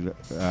asked me, he said,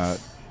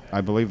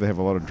 "I believe they have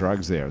a lot of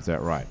drugs there. Is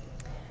that right?"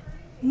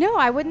 No,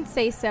 I wouldn't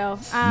say so.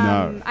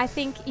 No. I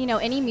think,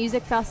 any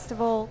music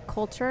festival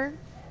culture,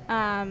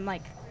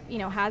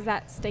 has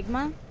that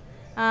stigma.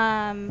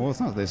 Well, it's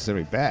not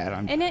necessarily bad.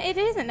 And it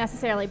isn't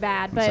necessarily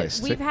bad, I'd say but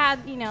sick. we've had,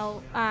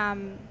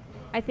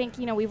 I think,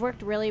 we've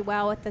worked really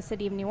well with the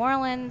city of New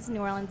Orleans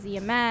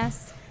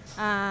EMS,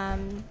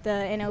 the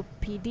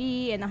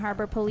NOPD, and the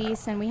Harbor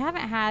Police, and we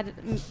haven't had,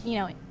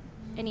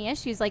 any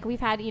issues. Like, we've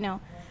had,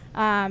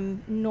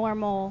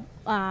 normal,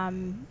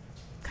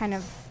 kind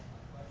of,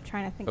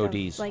 trying to think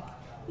ODs. of, like,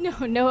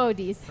 no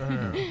ODs.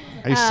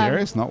 Are you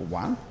serious? Not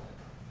one?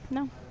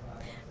 No.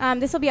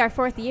 This will be our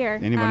 4th year.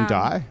 Anyone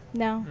die?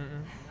 No.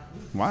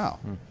 Wow.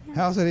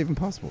 How is that even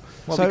possible?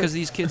 Well, So- because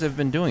these kids have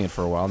been doing it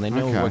for a while, and they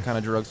know Okay. what kind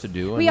of drugs to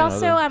do. And We you know,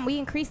 also we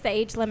increased the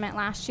age limit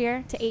last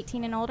year to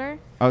 18 and older.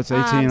 Oh, it's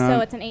 18.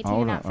 so it's an 18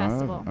 and up older.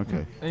 festival. Oh,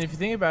 okay. And if you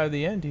think about it, at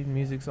the end, dude,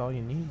 music's all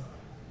you need.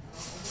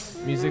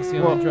 Music's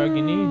the only drug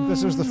you need.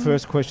 This was the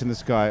first question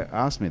this guy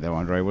asked me, though,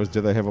 Andre, was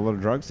do they have a lot of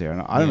drugs there?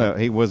 And I don't know.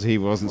 He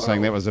wasn't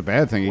saying that was a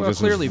bad thing. He well,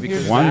 just clearly, was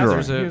because wondering.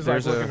 there's He was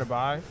there's like looking to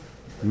buy.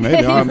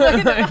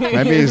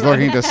 Maybe he's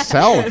looking to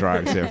sell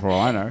drugs there, for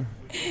all I know.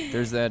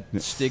 There's that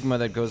stigma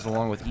that goes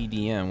along with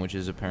EDM, which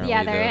is apparently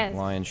Yeah, there the is.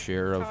 lion's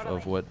share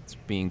of what's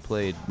being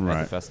played at Right.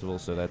 the festival.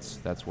 So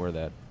that's where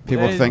that.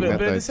 People That is- think but, that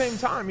but at they. the same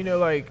time,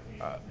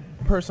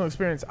 personal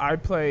experience, I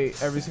play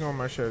every single one of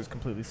my shows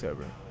completely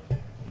sober.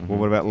 Well,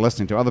 what about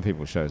listening to other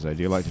people's shows, though?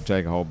 Do you like to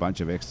take a whole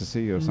bunch of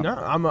ecstasy or something?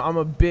 No, I'm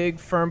a big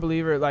firm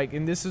believer. Like,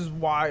 and this is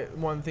why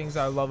one of the things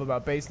I love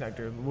about Bass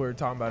Nectar we were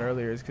talking about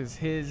earlier is because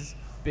his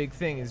big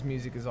thing is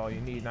music is all you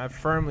need, and I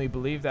firmly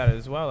believe that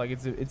as well. Like,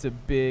 it's a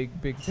big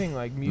thing.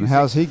 Like, And music.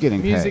 how's he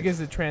getting Music paid? is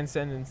the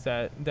transcendence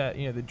that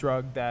the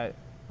drug that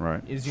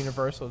Right. is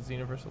universal. It's the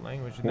universal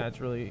language, and Well, that's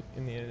really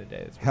in the end of the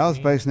day. That's what How's we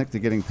need. Bass Nectar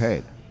getting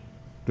paid?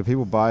 Do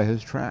people buy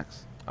his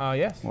tracks?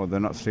 Yes. Or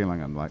they're not stealing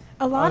them? Like,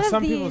 A lot of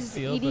some people these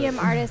steal, EDM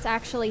but- artists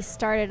actually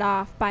started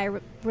off by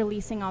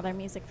releasing all their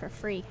music for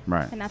free.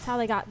 Right. And that's how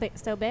they got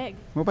so big.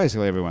 well,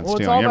 basically everyone's Well,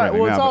 it's stealing all about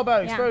everything now. it's all but-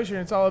 about Yeah. exposure.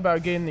 And it's all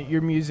about getting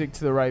your music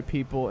to the right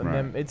people, and Right.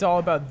 then it's all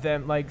about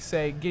them, like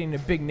say, getting a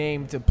big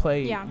name to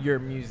play Yeah. your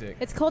music.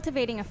 It's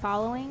cultivating a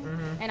following,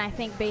 Mm-hmm. and I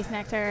think Bass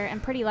Nectar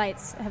and Pretty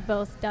Lights have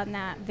both done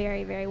that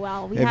very, very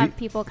well. We Have have you-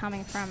 people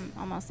coming from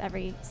almost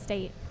every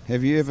state.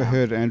 Have you ever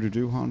heard Andrew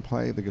Duhon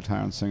play the guitar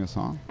and sing a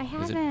song? I it-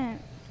 haven't.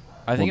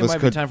 I think Well, it this might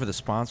could- be time for the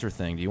sponsor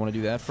thing. Do you want to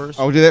do that first?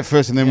 Oh, we'll do that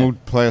first, and then Yeah. we'll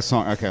play a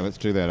song. Okay, let's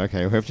do that.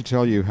 Okay, we'll have to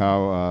tell you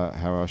how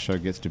our show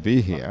gets to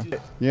be here.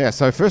 Yeah.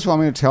 So first of all,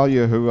 I'm going to tell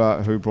you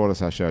who brought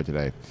us our show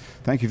today.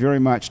 Thank you very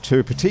much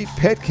to Petite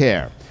Pet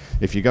Care.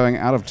 If you're going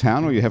out of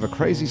town or you have a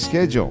crazy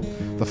schedule,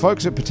 the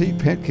folks at Petite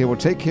Pet Care will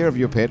take care of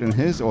your pet in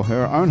his or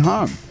her own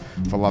home.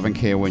 For loving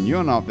care when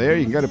you're not there,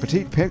 you can go to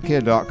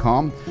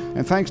petitepetcare.com.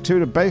 And thanks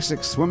to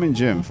Basics Swim and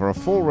Gym for a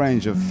full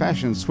range of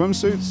fashion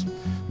swimsuits,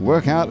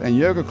 workout and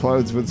yoga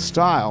clothes with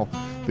style.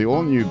 The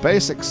all-new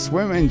Basics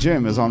Swim and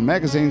Gym is on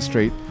Magazine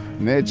Street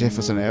near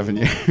Jefferson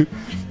Avenue.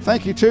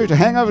 Thank you too to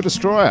Hangover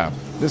Destroyer.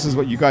 This is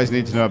what you guys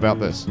need to know about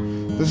this.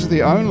 This is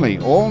the only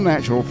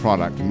all-natural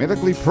product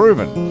medically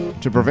proven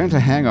to prevent a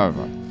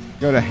hangover.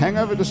 Go to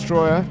Hangover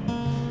Destroyer.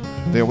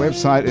 Their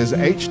website is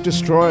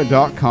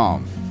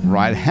hdestroyer.com.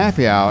 Write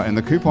happy hour in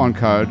the coupon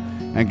code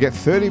and get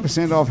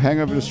 30% off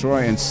Hangover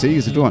Destroyer and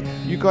seize the dawn.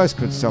 You guys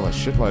could sell a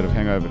shitload of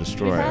Hangover We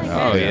Destroyer. probably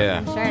out Oh, could.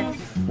 there. yeah. Sure.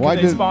 Why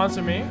Could they did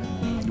sponsor me?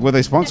 will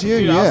they sponsor you?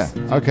 Dude, Yeah.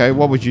 I'll Okay.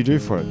 What would you do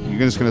for it? You're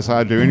just going to say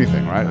I'd do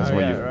anything, right? That's Oh,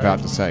 what yeah, you're right. about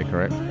to say,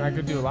 correct? I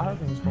could do a lot of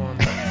things for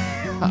them.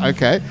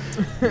 Okay.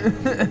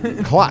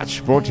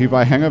 Clutch, brought to you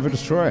by Hangover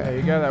Destroyer. There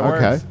you go, that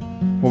Okay. works.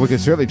 Well, we can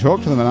certainly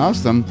talk to them and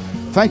ask them.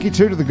 Thank you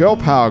too to the Girl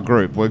Power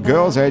Group, where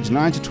girls aged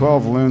 9 to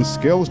 12 learn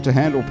skills to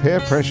handle peer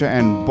pressure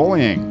and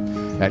bullying.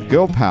 At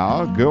Girl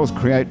Power, girls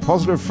create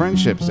positive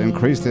friendships,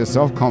 increase their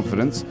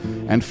self-confidence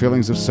and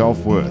feelings of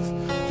self-worth.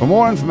 For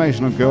more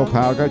information on Girl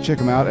Power, go check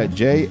them out at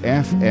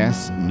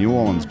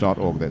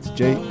jfsneworleans.org. That's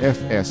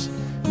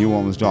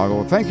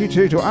jfsneworleans.org. Thank you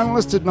too to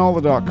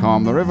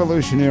unlistednola.com, the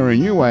revolutionary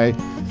new way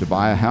to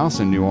buy a house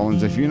in New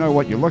Orleans. If you know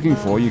what you're looking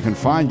for, you can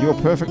find your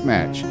perfect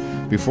match.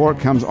 Before it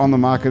comes on the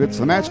market, it's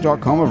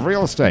thematch.com of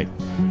real estate.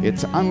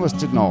 It's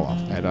Unlisted Nola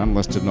at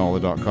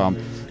unlistednola.com.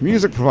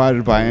 Music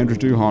provided by Andrew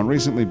Duhon,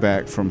 recently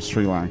back from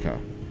Sri Lanka.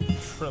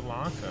 Sri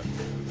Lanka.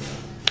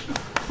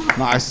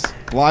 Nice.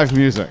 Live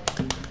music.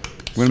 We're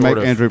going to Sort make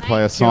of. Andrew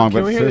play a song,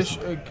 Can but we hear first...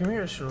 can we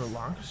hear a Sri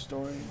Lanka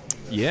story?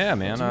 Yeah,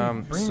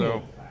 man. Bring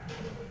So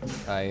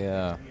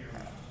I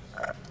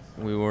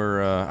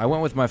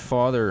went with my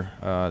father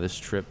this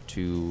trip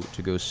to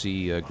go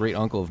see a great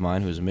uncle of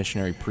mine who's a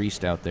missionary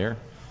priest out there.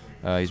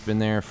 He's been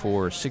there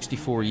for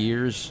 64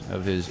 years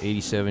of his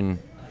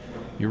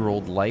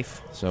 87-year-old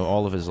life, so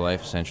all of his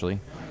life essentially.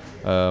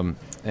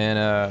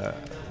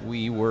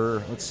 We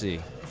were,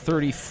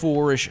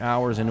 34-ish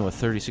hours into a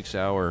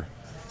 36-hour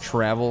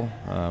travel.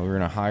 We were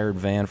in a hired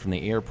van from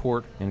the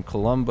airport in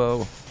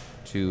Colombo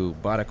to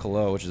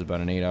Batacalo, which is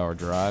about an 8-hour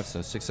drive.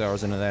 So 6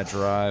 hours into that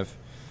drive,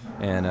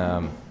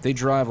 and they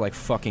drive like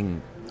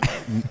fucking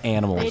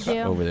animals They do.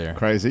 over there.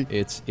 Crazy.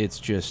 It's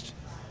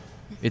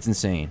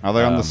insane. Are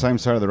they on the same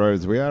side of the road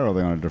as we are, or are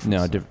they on a different No,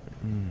 side?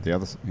 The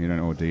other you don't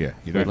know, do you?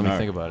 You Wait, don't let know. me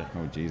think about it.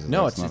 Oh, Jesus.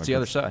 No, that's it's not a the good-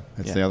 other side.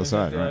 It's Yeah. the other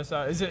side, The other right?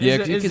 side. Is it, Yeah,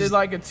 is because- it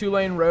like a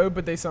 2-lane road,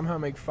 but they somehow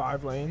make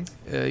 5 lanes?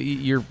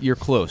 You're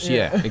close.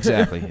 Yeah,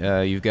 exactly.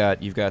 You've got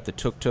the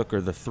tuk-tuk or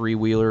the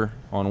 3-wheeler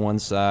on one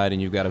side,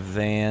 and you've got a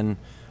van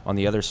on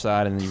the other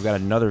side, and then you've got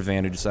another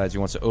van who decides he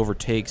wants to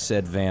overtake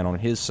said van on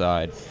his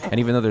side. And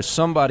even though there's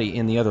somebody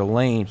in the other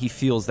lane, he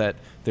feels that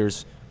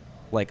there's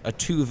like a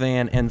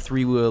 2-van and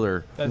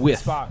 3-wheeler That's the width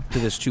spot. to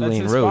this That's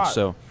 2-lane his road. spot.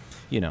 So,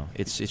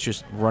 it's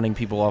just running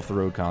people off the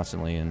road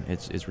constantly, and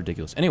it's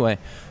ridiculous. Anyway,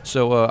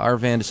 so our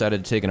van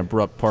decided to take an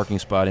abrupt parking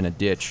spot in a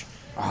ditch.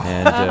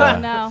 And, Oh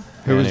no.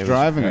 Who and was it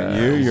driving it?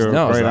 You? Your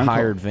no, it was great a uncle?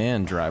 hired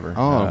van driver.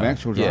 Oh, an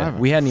actual Yeah, driver.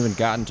 we hadn't even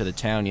gotten to the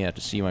town yet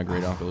to see my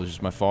great uncle. It was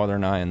just my father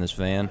and I in this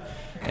van,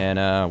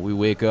 and we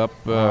wake up.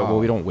 Well,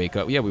 we don't wake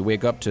up. Yeah, we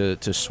wake up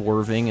to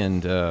swerving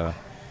and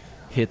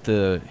hit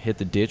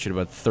the ditch at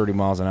about 30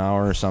 miles an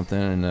hour or something,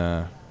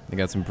 and they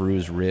got some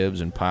bruised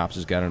ribs, and Pops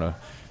has got a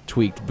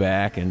tweaked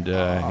back, and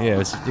it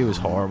was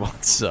horrible.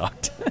 It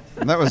sucked.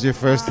 And that was your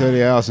first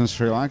 30 hours in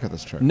Sri Lanka,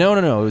 this trip? No.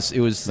 It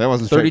was That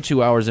wasn't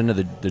 32 hours into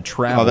the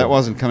travel. Oh, that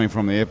wasn't coming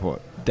from the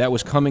airport. That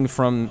was coming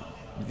from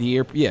the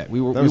airport. Yeah, we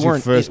That was your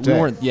weren't. first we day.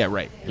 weren't. Yeah,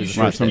 right. It was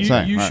the Right, first so I'm day.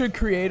 saying. You right. should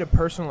create a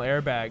personal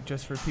airbag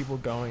just for people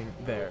going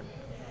there.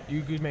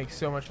 You could make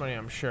so much money,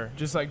 I'm sure.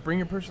 Just like bring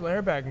your personal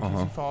airbag in case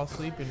you fall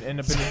asleep and end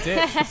up in a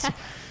ditch,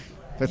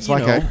 That's you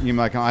like know. you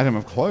make an item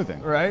of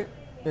clothing. right?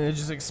 And it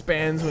just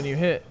expands when you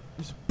hit.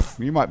 Just,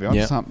 You might be on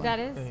Yeah. something. That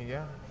is. there you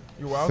go.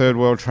 You're welcome. Third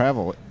world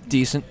travel.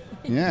 Decent.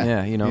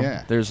 Yeah.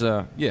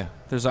 Yeah,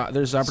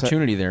 there's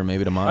opportunity there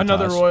maybe to monetize.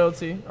 Another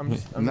royalty. I'm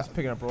just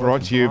picking up royalties.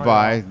 Brought to you from all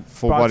by y'all.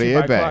 Full Brought Body to you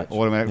by Airbag, Clutch.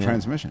 automatic Yeah.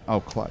 transmission. Oh,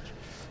 Clutch.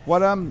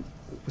 What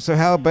So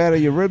how bad are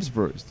your ribs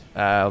bruised?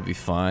 I'll be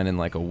fine in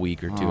like a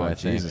week or two, Oh, I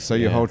think. Jesus. So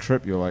your Yeah. whole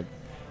trip, you're like,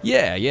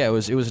 Yeah, it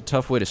was a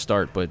tough way to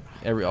start, but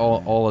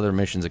all other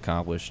missions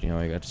accomplished.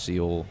 I got to see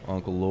old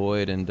Uncle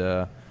Lloyd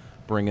and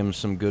bring him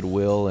some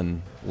goodwill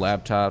and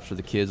laptops for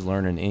the kids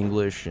learning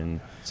English,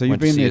 and so you've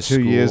went to been see there his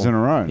 2 years school. in a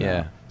row. Now.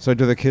 Yeah. So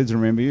do the kids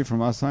remember you from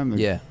last time?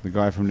 Yeah. The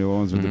guy from New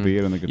Orleans with the Mhm.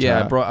 beard and the guitar.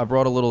 Yeah, I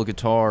brought a little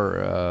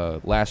guitar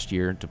last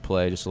year to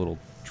play, just a little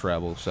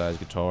travel size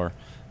guitar,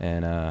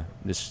 and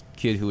this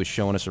kid who was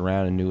showing us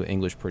around and knew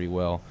English pretty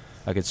well,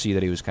 I could see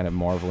that he was kind of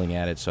marveling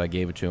at it, so I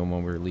gave it to him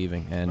when we were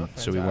leaving, and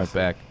so we went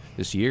back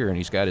this year, and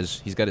he's got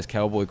his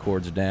cowboy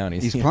chords down.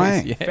 He's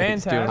playing. Yeah, he's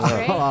doing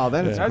Fantastic. well. Oh,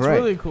 that is That's great.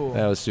 really cool.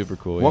 That was super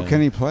cool. What yeah.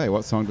 can he play?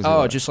 What song does he Oh,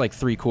 like? just like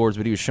 3 chords,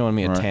 but he was showing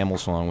me a Right. Tamil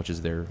song, which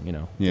is their,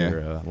 yeah. their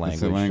It's language.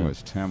 the so-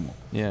 language, Tamil.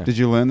 yeah. Did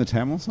you learn the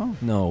Tamil song?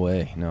 No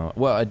way, no.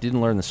 Well, I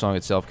didn't learn the song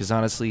itself because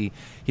honestly,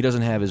 he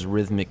doesn't have his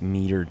rhythmic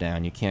meter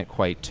down. You can't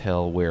quite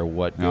tell where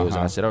what goes. And I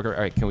Uh-huh. said, okay, all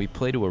right, can we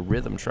play to a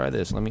rhythm? Try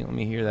this. Let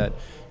me hear that.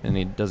 And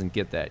he doesn't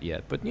get that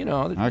yet. But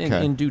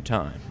Okay. in due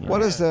time. What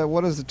does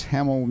the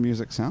Tamil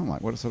music sound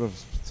like? What sort of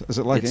is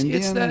it like Indian?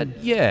 It's that Sort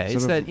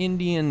it's of- that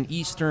Indian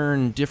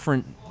Eastern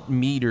different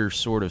meter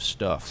sort of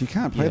stuff. So you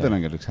can't play Yeah. that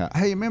on a guitar.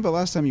 Hey, remember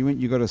last time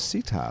you got a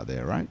sitar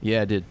there, right?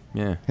 Yeah, I did.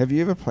 Yeah. Have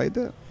you ever played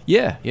that?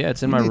 Yeah,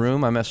 it's in You my need-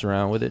 room. I mess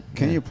around with it.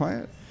 Can Yeah. you play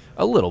it?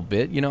 A little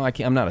bit.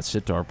 I'm not a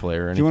sitar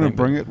player or anything. Do you want to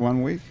but bring it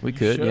one week? We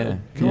could, Should. yeah.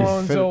 New Yeah.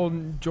 Orleans Fit-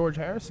 old George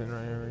Harrison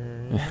right over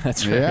here.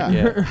 That's right.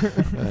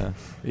 Yeah.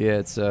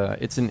 Yeah,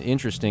 it's an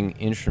interesting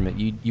instrument.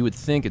 You would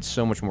think it's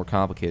so much more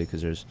complicated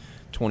because there's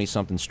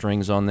 20-something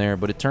strings on there,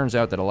 but it turns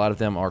out that a lot of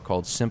them are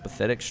called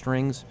sympathetic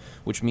strings,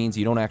 which means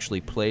you don't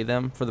actually play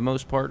them for the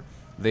most part.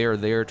 They are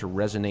there to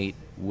resonate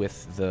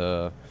with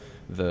the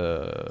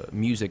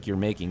music you're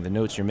making, the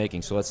notes you're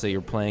making. So let's say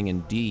you're playing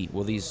in D.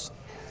 Well, these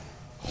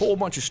whole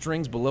bunch of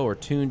strings below are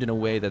tuned in a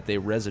way that they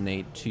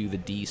resonate to the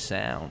D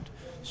sound.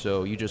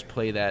 So you just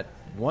play that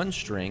one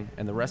string,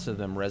 and the rest of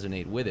them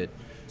resonate with it.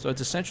 So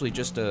it's essentially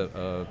just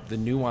the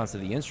nuance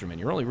of the instrument.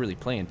 You're only really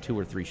playing 2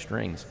 or 3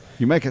 strings.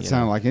 You make it You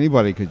sound know. like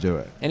anybody could do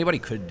it. Anybody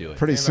could do it.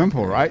 Pretty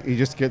simple, right? You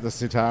just get the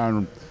sitar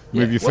and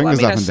Yeah. move your Well, I fingers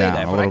mean, up I and say down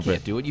that, a but little I can't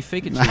bit. do it. You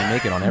fake it till you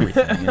make it on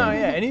everything. you No, know? yeah,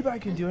 anybody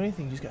can do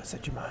anything. You just gotta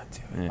set your mind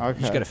to it. Yeah. You Okay.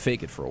 just got to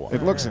fake it for a while.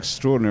 It looks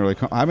extraordinarily.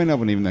 I mean, I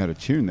wouldn't even know how to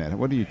tune that.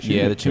 What do you tune?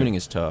 Yeah, it the to? tuning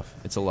is tough.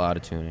 It's a lot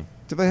of tuning.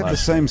 Do they have lot the of-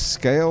 same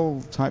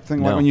scale type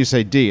thing? Like No. when you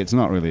say D, it's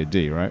not really a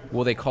D, right?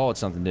 Well, they call it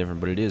something different,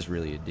 but it is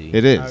really a D.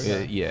 It is.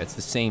 Okay. Yeah, it's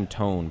the same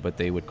tone, but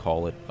they would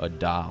call it a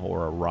da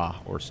or a ra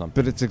or something.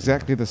 But it's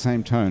exactly the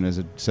same tone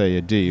as, say,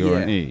 a D or yeah.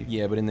 an E.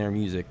 Yeah, but in their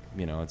music,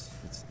 it's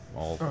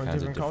all kinds of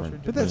different culture,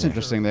 different. But that's yeah.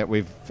 interesting that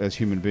as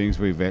human beings,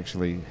 we've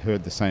actually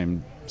heard the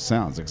same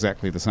sounds,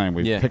 exactly the same.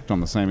 We've Yeah. picked on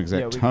the same Yeah,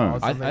 exact we tone. call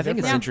it I something think it's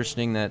different.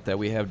 interesting that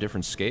we have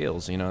different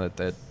scales.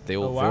 That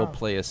they'll Oh, wow. they'll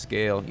play a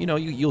scale.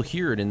 You'll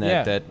hear it in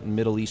Yeah. that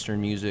Middle Eastern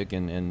music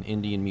and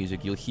Indian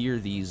music. You'll hear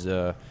these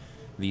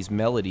these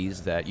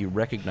melodies that you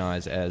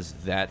recognize as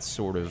that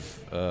sort of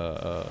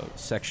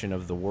section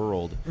of the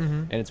world,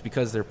 and it's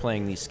because they're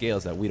playing these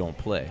scales that we don't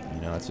play.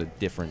 You know, it's a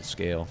different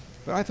scale.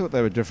 But I thought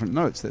they were different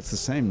notes. That's the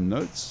same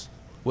notes.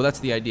 Well, that's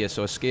the idea.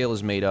 So a scale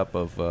is made up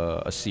of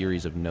a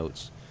series of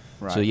notes.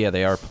 Right. So yeah,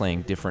 they are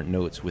playing different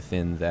notes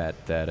within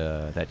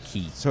that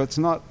key. So it's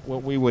not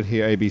what we would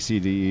hear A, B, C,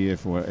 D, E,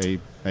 F, or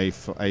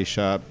A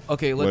sharp.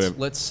 Okay, whatever.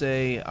 let's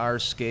say our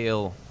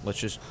scale. Let's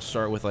just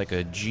start with like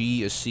a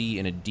G, a C,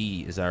 and a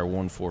D is our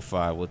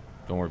 1-4-5.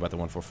 Don't worry about the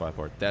 1-4-5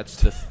 part. That's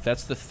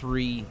the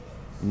three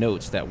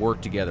notes that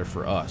work together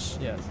for us.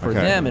 Yes. For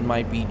Okay. them, it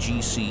might be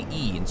G, C,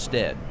 E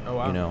instead. Oh,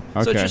 wow. You know. So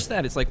Okay. it's just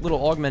that. It's like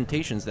little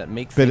augmentations that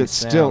make. But things it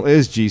still sound.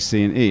 is G,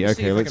 C, and E. Let's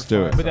see Okay, if I let's can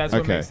do find it. But that's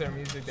what okay. makes their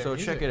music. So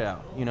check it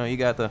out. You know, you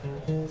got the.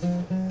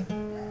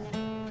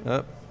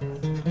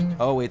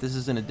 Oh wait, this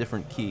is in a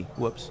different key.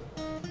 Whoops.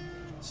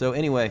 So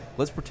anyway,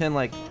 let's pretend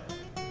like.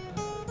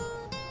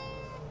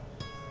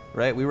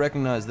 Right, we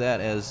recognize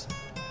that as.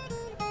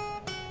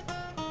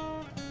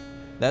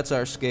 That's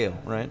our scale,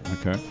 right?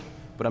 Okay.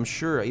 But I'm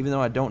sure, even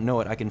though I don't know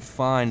it, I can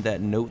find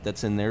that note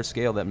that's in their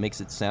scale that makes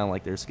it sound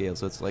like their scale.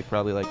 So it's like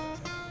probably like.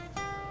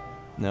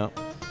 No.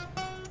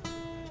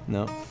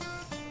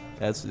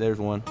 There's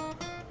one.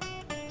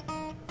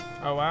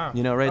 Oh wow.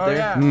 You know, right Oh, there?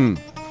 Yeah. Hmm.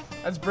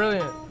 That's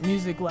brilliant.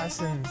 Music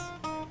lessons.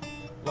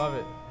 Love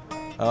it.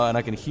 And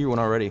I can hear one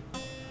already.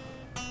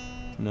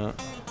 No.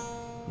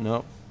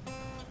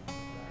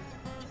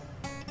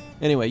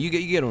 Anyway, you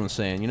get what I'm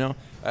saying. You know,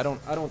 I don't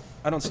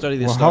study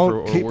this Well, stuff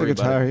or keep the worry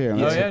about guitar it. here. and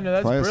Oh, let's yeah, no,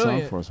 that's play a song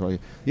brilliant. for us. While you,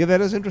 yeah, that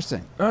is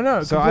interesting. Oh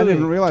no. So I completely.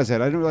 didn't realize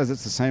that. I didn't realize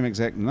it's the same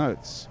exact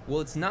notes. Well,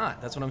 it's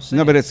not. That's what I'm saying.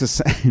 No, but it's the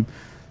same.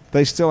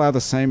 They still are the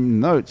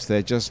same notes.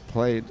 They're just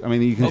played. I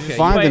mean, you can Okay,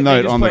 find Play- the they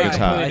note just on the play it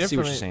guitar. completely I see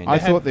what you're differently. saying. I They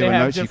thought have- they were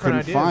have notes you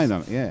different couldn't find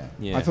ideas. them.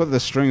 Yeah. Yeah. I thought the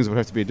strings would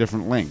have to be a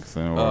different length.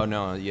 Or, Oh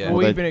no, yeah. What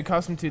they- we've been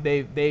accustomed to,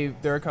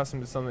 they're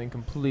accustomed to something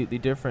completely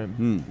different,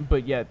 Hmm.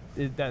 but yet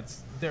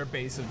that's their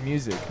base of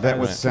music. That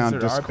would That's sound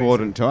considered our base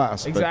discordant to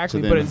us,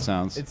 Exactly, but to them but it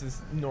sounds. it's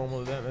as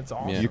normal to them. It's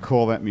awesome. Yeah. You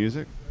call that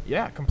music?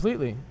 Yeah,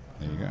 completely.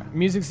 There you go.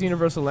 Music's the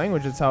universal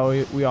language. It's how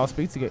we all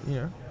speak to get. You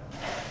know,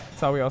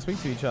 it's how we all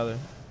speak to each other.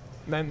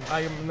 Then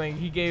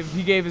he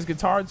gave his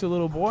guitar to a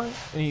little boy,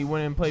 and he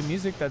went and played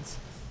music. That's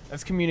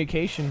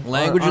communication.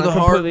 Language on of a the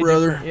heart, completely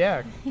brother. different-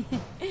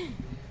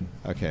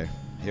 Yeah. Okay,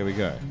 here we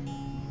go.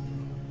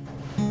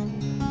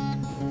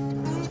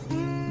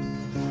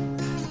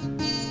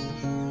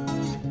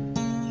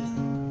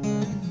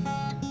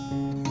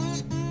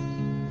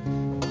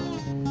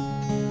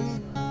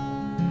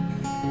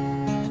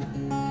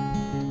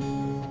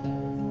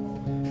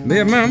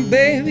 Met my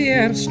baby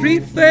at a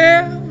street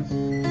fair,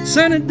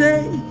 sunny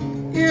day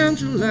in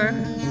July.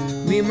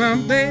 Me and my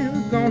baby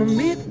gonna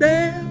meet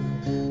there,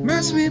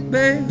 my sweet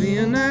baby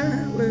and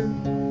I will.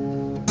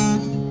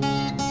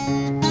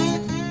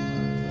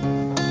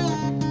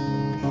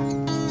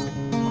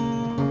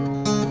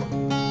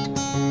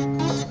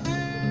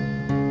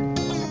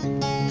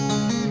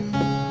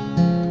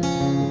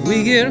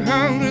 We get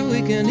hungry,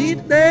 we can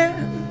eat there.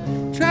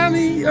 Try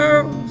me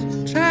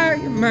yours, try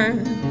your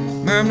mine.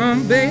 My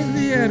mom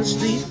baby at a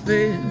street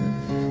fair,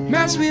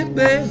 my sweet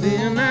baby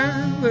and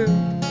I will.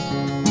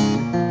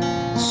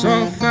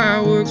 Saw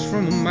fireworks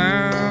from a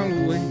mile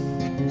away.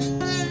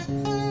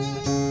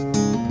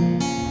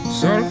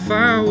 Saw the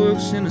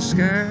fireworks in the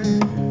sky.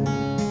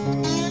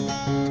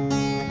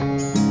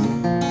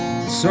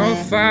 Saw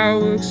the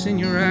fireworks in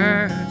your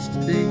eyes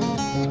today.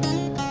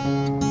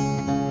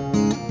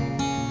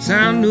 So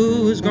I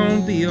knew it was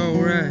gonna be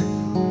alright.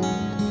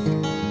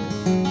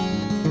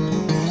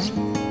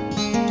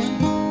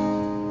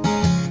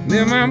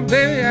 Met my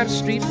baby at a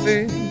street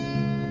fair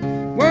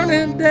one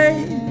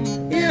day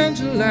in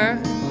July.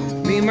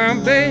 Me and my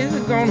baby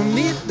gonna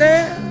meet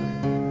there,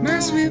 my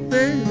sweet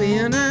baby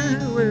and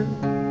I will.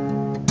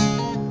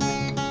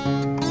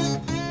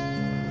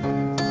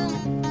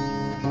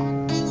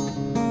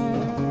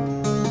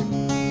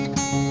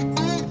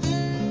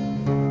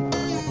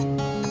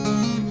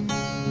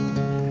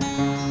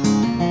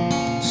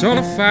 Saw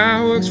the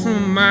fireworks from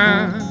a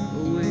mile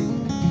away,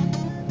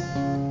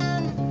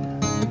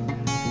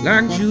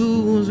 like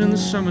jewels in the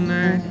summer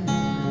night.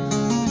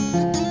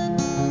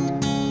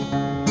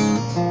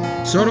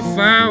 Saw the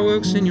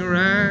fireworks in your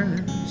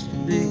eyes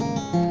today.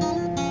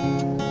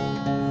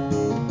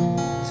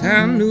 So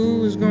I knew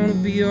it was gonna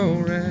be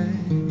alright.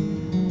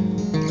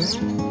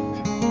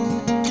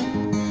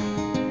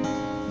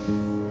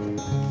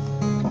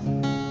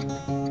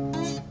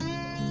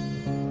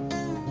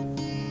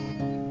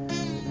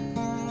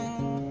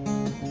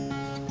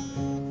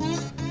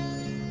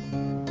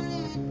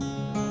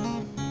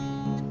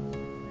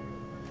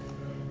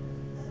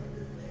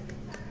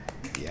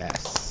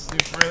 Yes.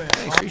 Dude, brilliant.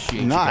 I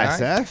appreciate Nice,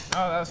 you guys. eh?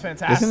 Oh, that was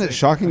fantastic. Isn't it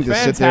shocking to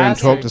sit there and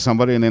talk Fantastic. to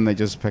somebody and then they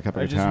just pick up a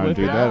They just guitar and whip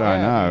do it that? out, I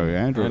yeah. know.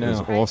 Andrew I know. is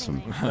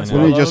awesome. That's Wouldn't what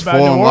I you love just about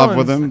fall New in love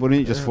with Orleans. him? Wouldn't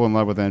you just fall in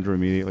love with Andrew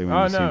immediately when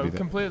Oh you see him no, do that?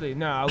 completely.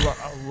 No,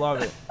 I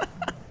love it,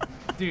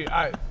 dude.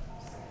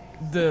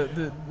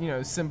 The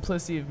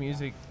simplicity of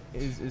music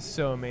is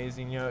so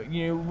amazing.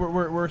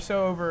 We're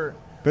so over.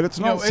 But it's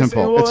You not know,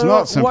 simple. It's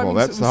not simple.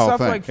 That's the whole stuff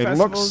thing. like It looks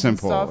festivals and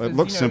simple. stuff It is,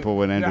 looks simple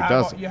when Andrew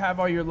does it. You have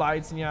all your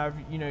lights and you have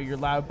your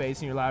loud bass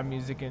and your loud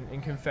music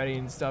and confetti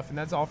and stuff, and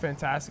that's all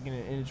fantastic and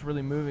it's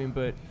really moving.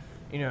 But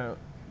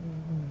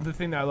the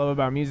thing that I love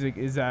about music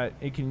is that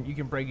you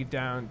can break it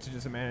down to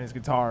just a man and his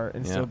guitar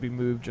and still be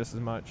moved just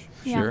as much.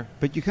 Yeah. Sure.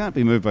 But you can't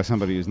be moved by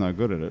somebody who's no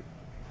good at it.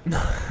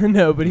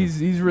 No, but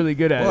he's really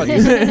good at Well,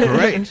 it.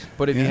 Great.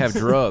 But if you have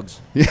drugs,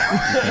 That's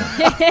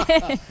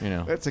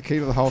the key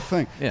to the whole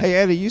thing. Yeah. Hey,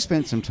 Eddie, you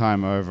spent some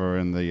time over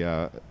in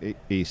the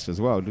East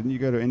as well. Didn't you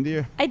go to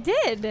India? I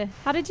did.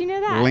 How did you know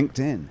that?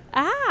 LinkedIn.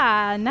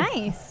 Ah,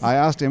 nice. I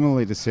asked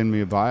Emily to send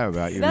me a bio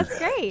about you. That's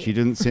great. She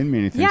didn't send me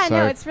anything. Yeah, so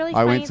no, it's really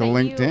I funny went to that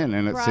LinkedIn you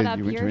and it brought said up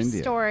you went your to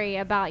India. story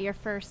about your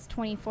first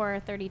 24 or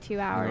 32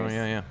 hours oh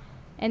yeah.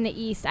 in the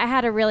East. I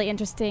had a really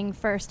interesting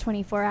first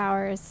 24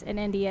 hours in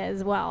India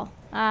as well.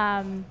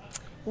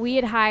 We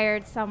had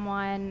hired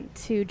someone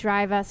to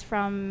drive us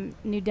from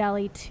New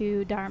Delhi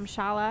to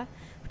Dharamshala,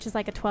 which is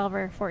like a 12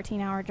 or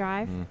 14-hour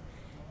drive.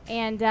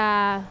 And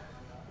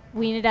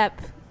we ended up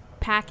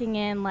packing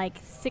in like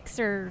 6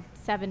 or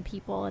 7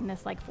 people in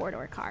this like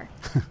 4-door car.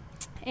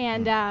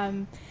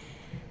 And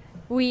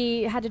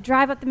we had to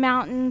drive up the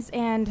mountains,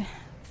 and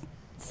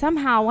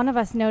somehow one of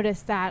us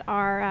noticed that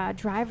our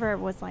driver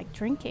was like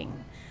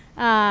drinking.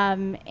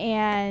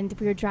 And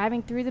we were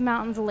driving through the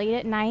mountains late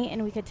at night,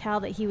 and we could tell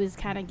that he was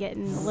kind of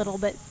getting a little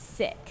bit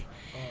sick.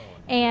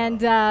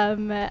 And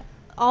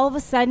all of a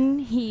sudden,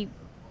 he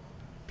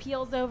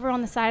peels over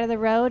on the side of the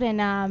road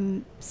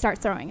and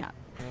starts throwing up.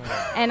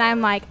 And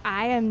I'm like,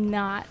 I am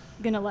not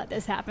going to let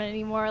this happen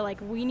anymore. Like,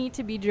 we need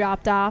to be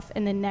dropped off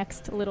in the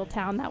next little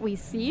town that we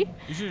see.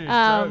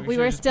 We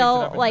were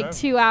still like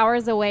 2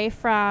 hours away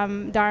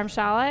from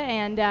Dharamshala,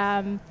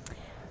 and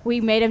we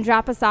made him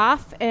drop us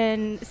off,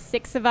 and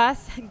 6 of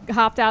us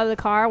hopped out of the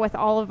car with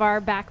all of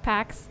our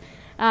backpacks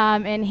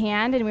in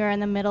hand, and we were in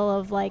the middle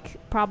of like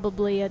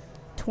probably a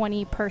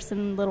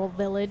 20-person little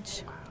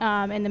village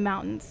in the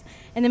mountains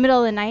in the middle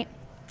of the night.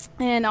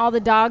 And all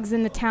the dogs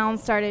in the town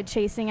started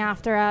chasing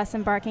after us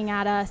and barking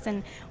at us,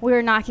 and we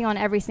were knocking on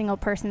every single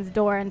person's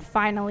door. And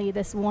finally,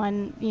 this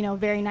one,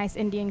 very nice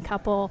Indian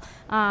couple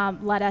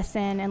let us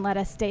in and let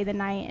us stay the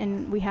night.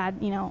 And we had,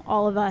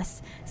 all of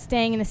us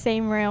staying in the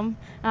same room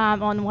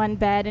on one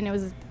bed. And it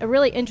was a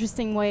really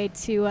interesting way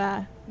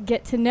to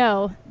get to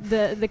know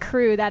the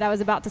crew that I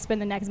was about to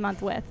spend the next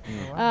month with.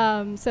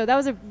 So that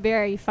was a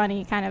very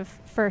funny kind of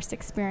first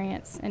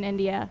experience in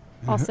India.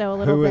 Also a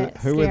little bit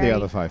Who scary. were the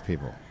other 5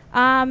 people?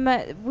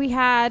 We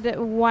had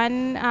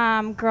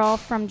one girl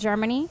from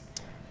Germany,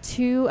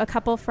 a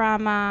couple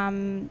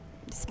from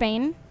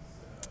Spain,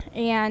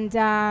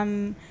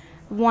 and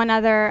one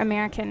other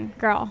American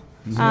girl.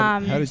 How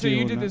did So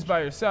you know did that? this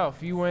by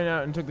yourself. You went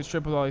out and took this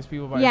trip with all these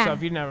people by Yeah.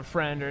 yourself. You didn't have a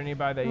friend or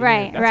anybody that you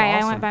Right, knew. That's right.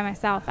 Awesome. I went by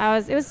myself.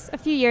 It was a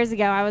few years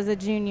ago. I was a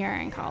junior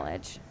in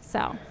college,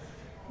 so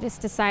just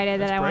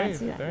decided That's that I wanted brave. to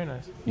do that. Very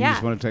nice. You Yeah.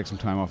 just want to take some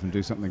time off and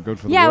do something good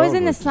for the Yeah, world? it was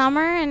in or the just-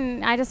 summer,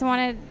 and I just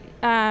wanted,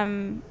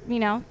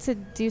 to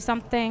do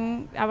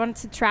something. I wanted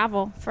to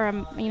travel for a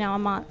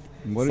month.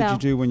 What did So- you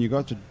do when you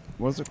got to,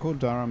 what's it called,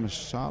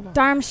 Dharamshala?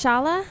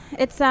 Dharamshala.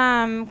 It's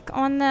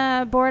on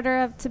the border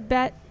of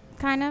Tibet,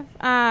 kind of.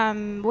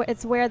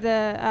 It's where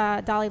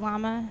the Dalai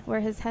Lama, where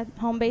his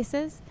home base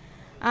is.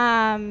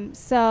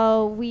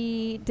 So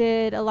we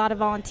did a lot of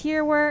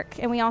volunteer work,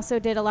 and we also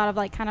did a lot of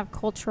like kind of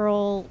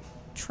cultural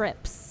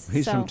trips.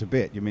 He's So- from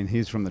Tibet. You mean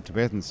he's from the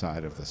Tibetan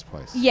side of this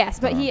place? Yes,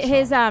 but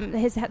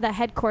Dharamshala. the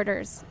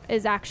headquarters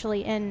is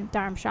actually in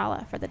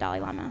Dharamshala for the Dalai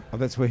Lama. Oh,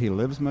 that's where he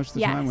lives most of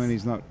the time Yes. when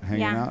he's not hanging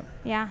Yeah, out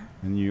yeah,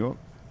 in New York?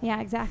 yeah,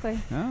 exactly.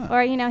 Ah.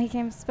 Or he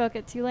came spoke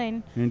at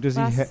Tulane. And does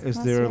last- he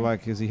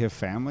last does he have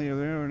family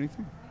over there or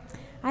anything?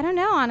 I don't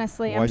know,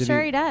 honestly. Why I'm did sure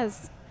he- he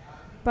does.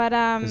 But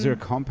Is there a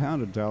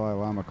compound, a Dalai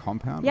Lama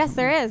compound? or yes,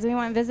 something? there is. We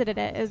went and visited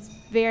it. It was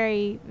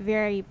very,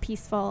 very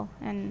peaceful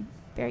and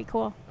very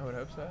cool. I would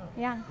hope so.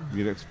 Yeah.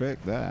 You'd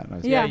expect that. I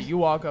Yeah. You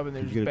walk up and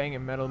they're You just get-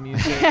 banging metal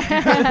music.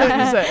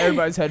 Just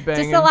everybody's head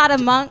banging. Just a lot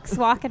of monks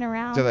walking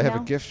around. Do they have you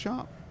a know? gift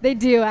shop? They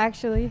do,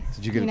 actually.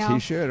 Did you get a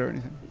T-shirt or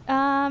anything?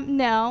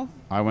 No.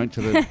 I went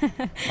to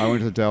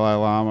the Dalai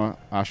Lama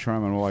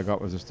ashram and all I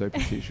got was a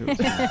stupid T-shirt.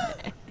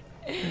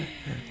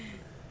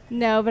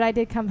 No, but I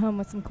did come home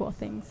with some cool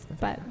things.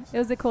 But it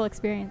was a cool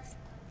experience.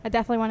 I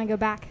definitely want to go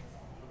back.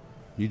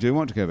 You do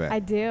want to go back? I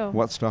do.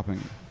 What's stopping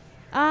you?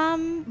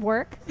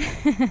 Work.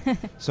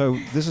 So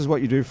this is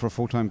what you do for a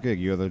full-time gig.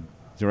 You're the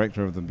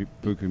director of the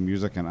Buku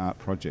Music and Art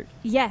Project.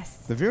 Yes.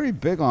 They're very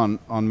big on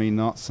me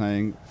not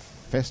saying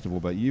festival,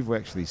 but you've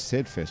actually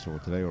said festival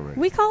today already.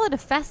 We call it a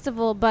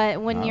festival,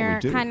 but when We you're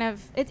do. kind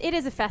of... It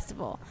is a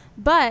festival.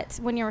 But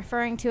when you're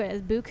referring to it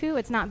as Buku,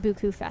 it's not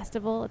Buku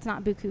Festival. It's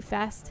not Buku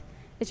Fest.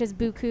 It's just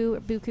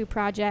Buku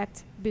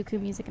Project, Buku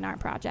Music and Art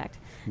Project.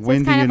 So When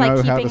it's do kind you of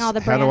like know keeping all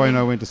the how do I branding.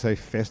 know when to say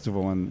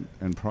festival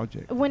and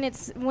project? When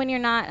you're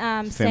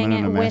not saying Feminine it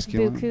and with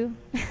masculine?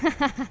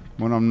 Buku.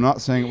 When I'm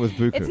not saying it was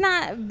Buku. It's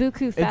not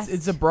Buku Fest.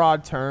 It's a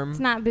broad term. It's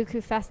not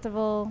Buku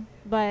Festival,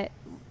 but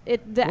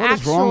the What actual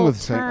is wrong with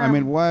term. saying? I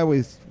mean, why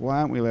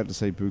aren't we allowed to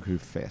say Buku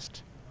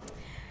Fest?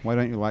 Why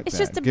don't you like it's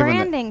that? just a Given that-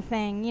 branding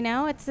thing, you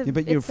know. It's a. Yeah,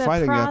 but you're it's a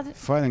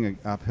fighting an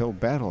uphill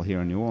battle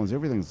here in New Orleans.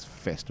 Everything's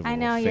festival. I or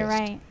know, you're fest.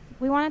 right.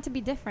 We want it to be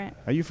different.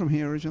 Are you from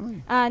here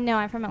originally? No,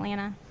 I'm from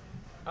Atlanta.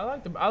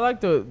 I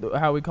like the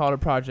how we call it a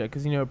project,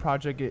 because a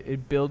project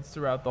it builds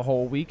throughout the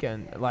whole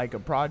weekend like a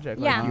project,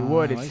 Yeah. like you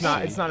would. Oh, It's I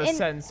not a And-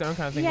 set in stone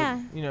kind of thing.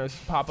 yeah.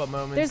 With, pop up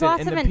moments. There's and-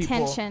 lots and of the people-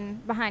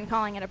 intention behind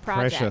calling it a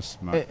project. Precious.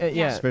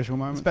 yeah. Special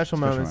moments. Special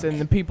moments, and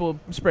the people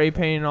spray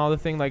painting and all the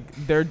thing, like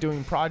they're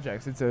doing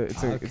projects. It's a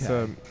It's an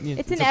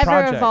a ever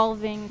project.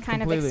 evolving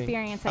kind Completely. of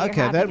experience that Okay,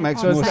 you're having. that at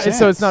makes home. more So sense.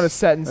 so it's not a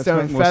set in That stone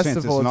makes more sense.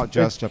 festival. It's not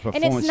just a And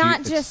performance. it's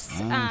not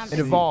just. It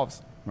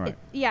evolves. Right.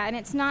 And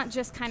it's not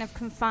just kind of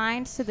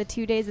confined to the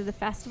 2 days of the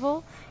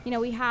festival.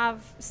 We have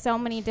so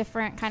many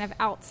different kind of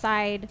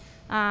outside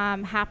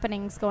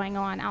happenings going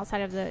on outside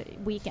of the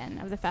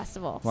weekend of the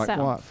festival. Like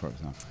so, what, for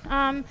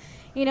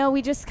example?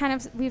 we just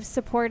we've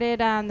supported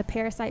the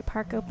Parasite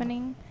Park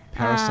opening.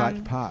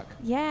 Parasite Park.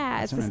 Yeah,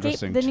 That's it's an the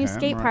interesting new term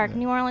skate right park, there.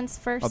 New Orleans'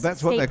 first. Oh, that's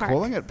skate what they're park.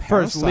 calling it.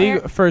 First Parasite.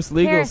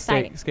 legal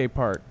Parasite. skate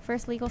park.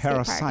 First legal skate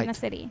park in the Parasite.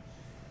 city.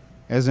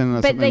 As in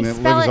But something they that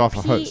spell lives it off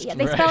a host.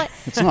 They spell it.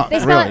 It's not They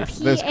spell really. it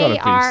There's gotta be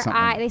P-A-R-I.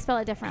 something. They spell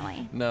it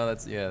differently. No,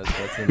 that's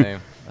the name.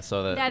 I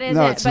saw that. That is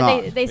No, it. it's But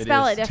not. they It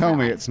spell is. it Tell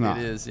differently. me it's not.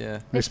 It is, yeah.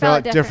 They spell spell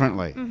it it different.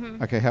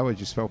 differently. Okay, how would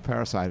you spell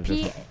Parasite?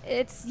 differently?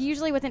 It's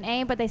usually with an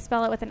A, but they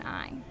spell it with an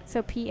I.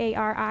 So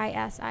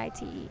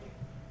Parisite.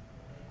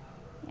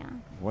 Yeah.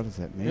 What does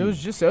that mean? It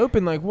was just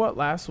open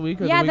last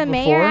week or Yeah, the the week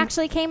mayor before?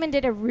 actually came and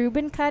did a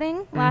Reuben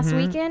cutting last Mhm.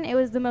 weekend. It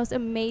was the most 'Cause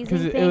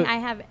amazing it thing was- I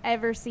have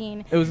ever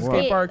seen. It was a Wow.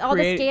 skate park All the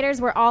created. skaters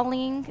were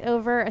olling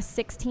over a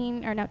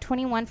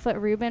 21-foot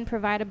Reuben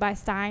provided by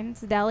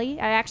Stein's Deli.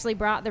 I actually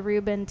brought the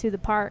Reuben to the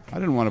park. I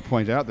didn't want to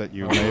point out that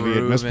you maybe had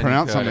Reuben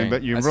mispronounced something, cutting.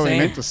 but you A really same-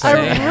 meant to A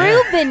say Same.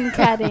 Reuben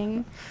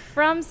cutting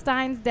from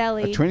Stein's a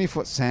Deli.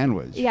 20-foot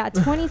sandwich. Yeah,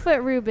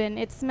 20-foot Reuben.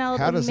 It smelled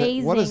How does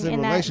amazing it? What is the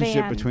in that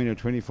relationship van. between a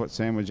 20-foot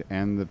sandwich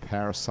and the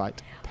Parasite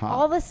Park?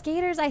 All the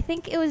skaters, I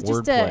think it was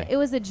just Wordplay. it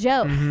was a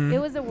joke. Mhm. It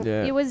was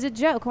Yeah. it was a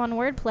joke on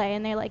wordplay,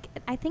 and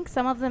I think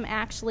some of them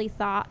actually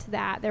thought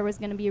that there was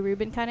going to be a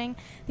Reuben cutting.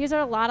 These are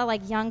a lot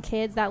of young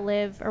kids that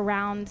live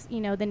around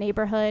the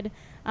neighborhood,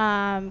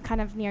 kind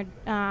of near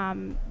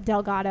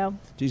Delgado.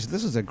 Geez,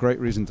 this is a great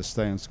reason to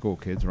stay in school,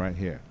 kids, right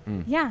here.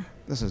 Yeah,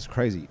 This is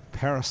crazy.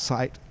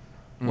 Parasite.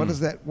 What is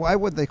that? Why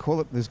would they call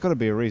it? There's got to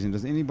be a reason.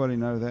 Does anybody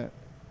know that?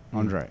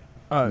 Andre?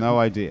 No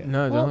idea.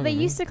 No, well, don't they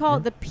think- used to call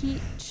it the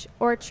Peach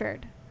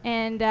Orchard,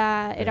 and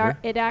Better?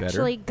 it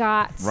actually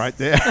got Right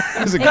there.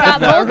 There's a It got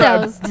guy-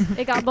 bulldozed.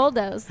 It got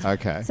bulldozed.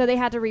 Okay. So they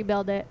had to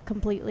rebuild it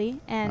completely,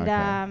 and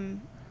Okay.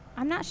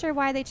 I'm not sure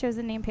why they chose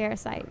the name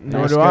Parasite.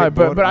 Nor No do I,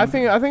 but skateboard I on-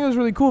 think it was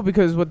really cool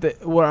because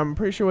what I'm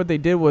pretty sure what they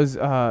did was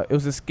it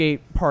was a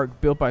skate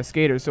park built by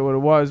skaters. So what it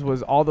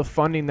was all the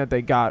funding that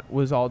they got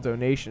was all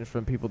donations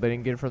from people they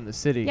didn't get from the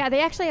city. Yeah,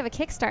 they actually have a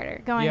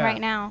Kickstarter going Yeah. right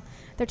now.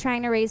 They're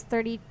trying to raise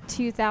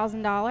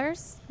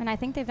 $32,000, and I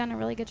think they've done a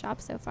really good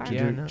job so far. To,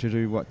 Yeah, do, no. to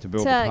do what? To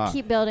build the To park?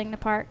 keep building the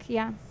park,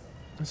 yeah.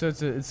 So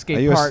it's a Are skate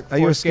you a s- park are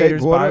you for a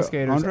skaters by skateboarder,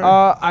 skaters. Andre?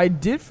 I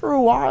did for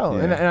a while,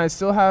 Yeah. and I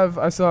still have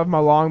my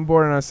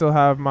longboard, and I still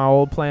have my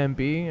old Plan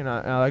B, and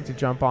I like to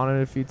jump on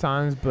it a few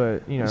times.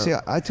 But See,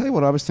 I tell you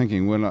what I was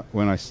thinking when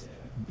I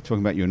talking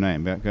about your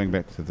name, going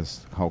back to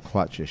this whole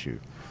clutch issue.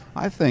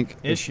 I think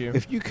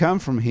if you come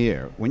from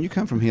here, when you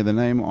come from here, the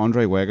name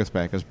Andre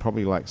Wagersbach is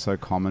probably so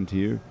common to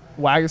you.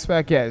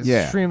 Wagersbach, yeah, it's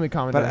Yeah. extremely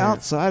common. But down here.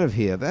 outside of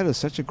here, that is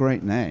such a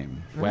great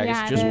name.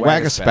 Yeah, Just it is.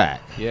 Wagersbach. Wagersbach.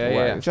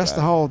 Yeah. Just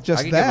the whole, I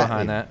just can that. get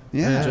behind that.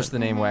 Yeah. Just the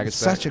name Wagersbach.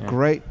 Such a yeah.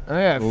 great. Oh,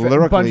 yeah,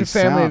 lyrically bunch of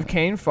family sound. of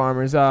cane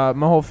farmers. My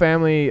whole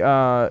family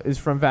is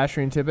from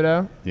Vacherie and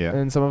Thibodaux, Yeah.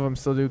 and some of them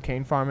still do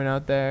cane farming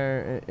out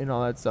there and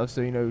all that stuff.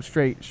 So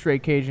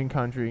straight Cajun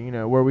country,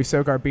 where we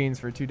soak our beans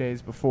for 2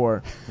 days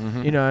before.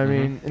 Mhm. You know what I Mhm.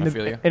 mean? I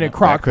feel you. In a Yeah.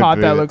 crock That could pot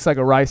be that it. looks like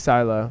a rice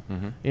silo.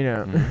 Mhm. It's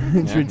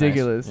Yeah, nice.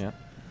 ridiculous. Yeah.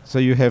 So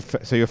you have,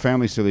 so your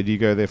family still, do you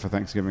go there for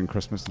Thanksgiving,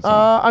 Christmas, and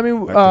stuff? I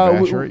mean, Back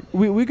to Vacherie?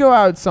 we go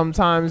out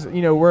sometimes.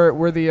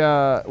 We're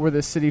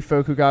the city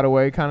folk who got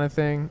away kind of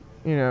thing.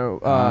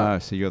 So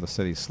you're the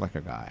city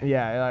slicker guy.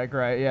 Yeah,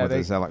 right. Yeah, With they,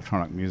 his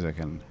electronic music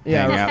and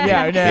Yeah, hang out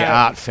yeah, at the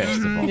yeah. art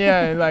festival.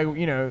 yeah,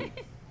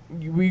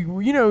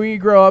 we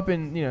grow up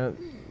and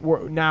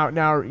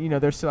now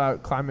they're still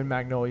out climbing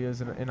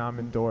magnolias and I'm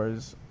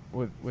indoors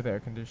with air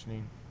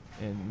conditioning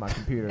and my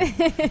computer.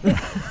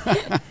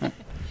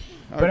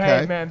 But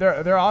hey, man,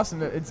 they're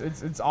awesome.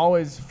 It's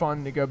always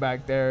fun to go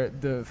back there.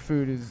 The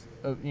food is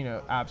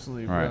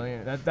absolutely Right.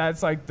 brilliant. That's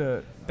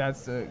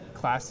the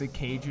classic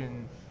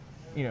Cajun,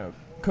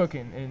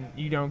 cooking, and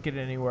you don't get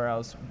it anywhere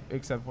else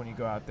except when you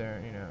go out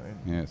there.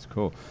 And Yeah, it's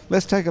cool.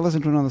 Let's take a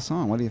listen to another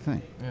song. What do you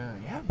think?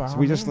 yeah. By So all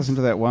we just means. listened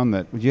to that one.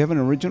 Would you have an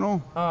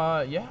original?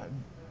 Yeah.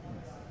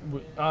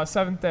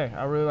 Seventh Day.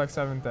 I really like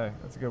Seventh Day.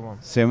 That's a good one.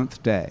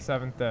 Seventh day.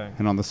 Seventh Day.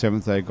 And on the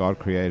seventh day, God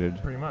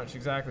created. Pretty much,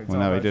 exactly. It's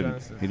Well, all no, he about didn't.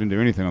 Genesis. He didn't do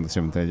anything on the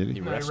seventh day, did he? He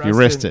No, rested. He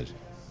rested.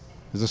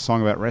 Is this a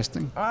song about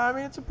resting? I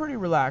mean, it's a pretty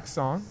relaxed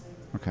song.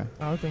 Okay.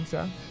 I would think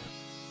so.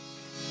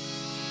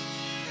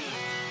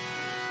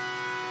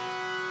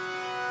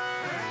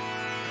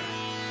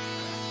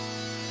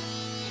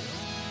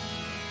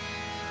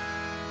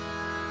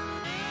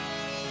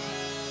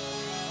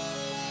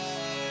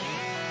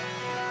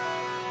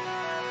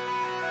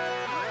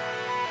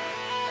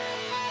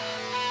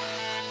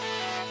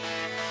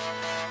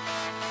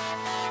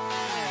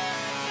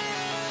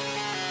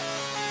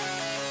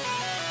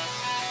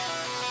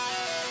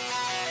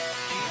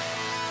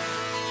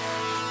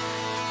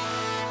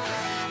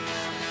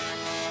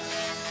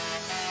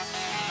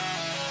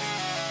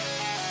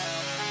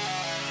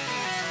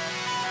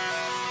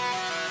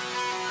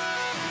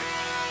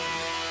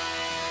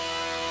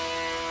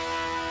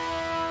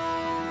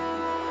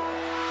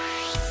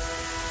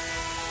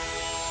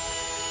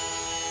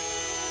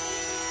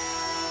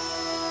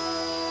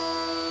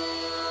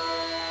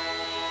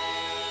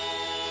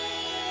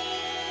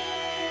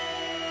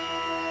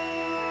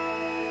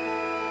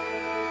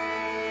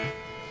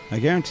 I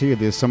guarantee you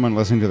there's someone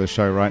listening to the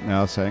show right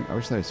now saying, I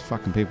wish those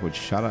fucking people would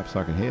shut up so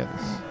I can hear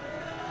this.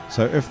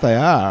 So if they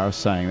are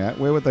saying that,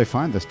 where would they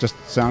find this? Just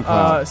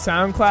SoundCloud?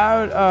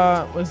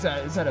 SoundCloud, is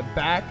that a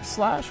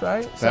backslash,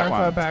 right? That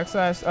SoundCloud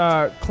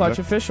one. / Clutch Yep.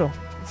 Official.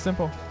 It's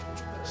simple.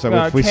 So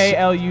if we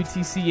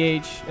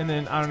KLUTCH, and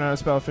then I don't know how to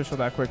spell official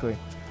that quickly.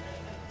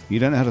 you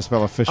don't know how to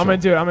spell official. I'm gonna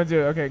do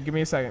it. Okay, give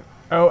me a second.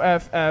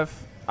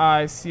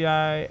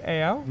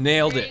 OFFICIAL.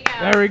 Nailed it.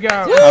 There we go.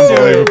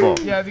 Unbelievable.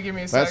 You have to give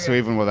me a second. That's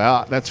even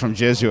without. That's from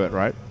Jesuit,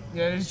 right?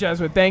 Yeah, it is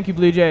Jesuit. Thank you,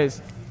 Blue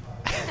Jays.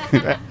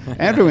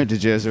 Andrew went to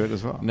Jesuit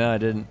as well. No, I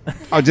didn't.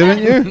 Oh,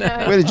 didn't you?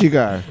 Where did you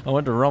go? I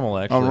went to Rummel,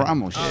 actually. Oh,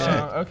 Rummel. Shit.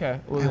 Okay.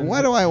 Well, then-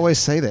 Why do I always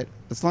say that?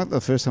 It's not the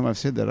first time I've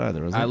said that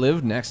either, is it? I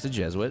lived next to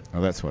Jesuit.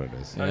 Oh, that's what it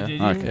is. Oh, Yeah. did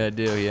you? Okay. Yeah, I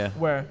do, yeah.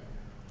 Where?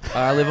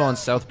 I live on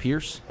South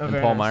Pierce Oh, in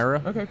very Palmyra.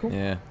 nice. Okay, cool.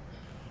 Yeah.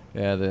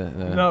 Yeah, the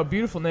No,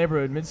 beautiful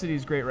neighborhood. Mid-City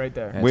is great right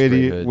there. That's Where do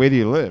pretty you good. Where do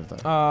you live?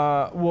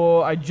 Though?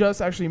 Well, I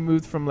just actually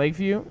moved from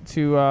Lakeview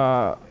to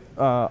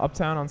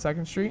Uptown on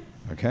 2nd Street.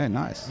 Okay,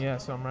 nice. Yeah,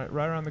 so I'm right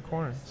around the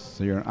corner.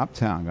 So you're an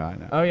uptown guy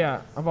now. Oh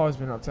yeah, I've always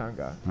been an Uptown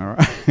guy. All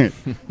right.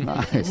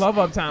 Nice. Love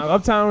Uptown.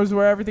 Uptown is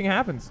where everything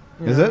happens.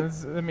 You Is know, it?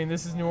 it's- I mean,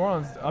 this is New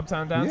Orleans.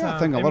 Uptown, downtown. Yeah, I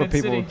think a and lot of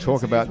people Mid-City.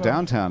 talk Mid-City about as well.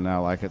 downtown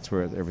now like it's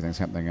where everything's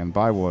happening, and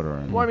Bywater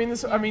and Well, I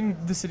mean,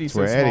 the city's It's so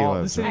where Eddie small.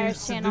 lives, The Irish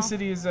city, Channel. the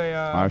city is a.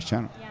 Irish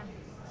Channel. Yeah.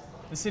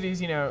 The city's,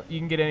 you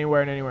can get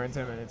anywhere and anywhere in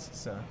 10 minutes.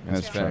 So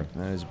That's a true. fact.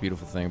 That is a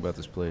beautiful thing about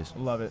this place.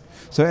 love it.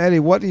 So, Eddie,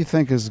 what do you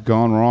think has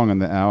gone wrong in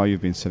the hour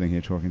you've been sitting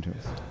here talking to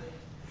us?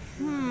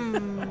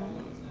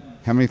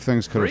 How many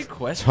things could Great have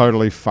question.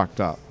 totally fucked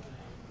up?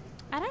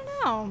 I don't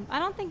know. I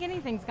don't think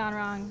anything's gone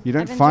wrong. You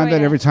don't I've find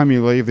enjoyed that every it. time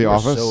you leave the You're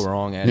office? so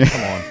wrong, Eddie.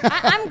 Come on.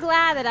 I'm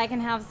glad that I can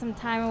have some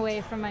time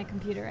away from my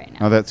computer right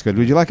now. Oh, that's good.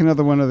 Would you like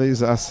another one of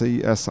these what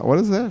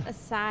is that?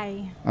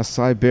 Acai.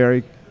 Acai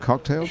berry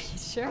cocktails?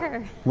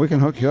 Sure. We can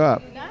hook you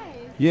up. Nice.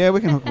 Yeah,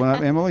 we can hook one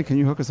up. Emily, can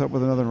you hook us up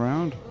with another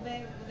round?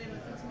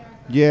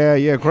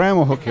 Yeah, Graham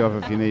will hook you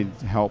up if you need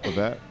help with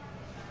that.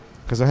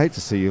 Because I hate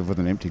to see you with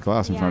an empty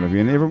glass in front of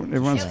you, and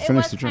everyone's finished the It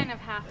was drink. kind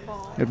of half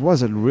full. It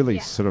was a really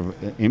Yeah. sort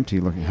of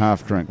empty-looking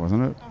half drink,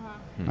 wasn't it?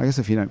 Uh-huh. I guess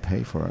if you don't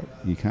pay for it,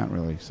 you can't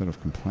really sort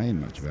of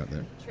complain much about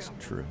that. True.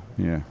 True.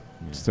 Yeah.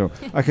 Still.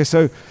 Okay,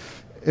 so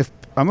if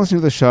I'm listening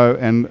to the show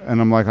and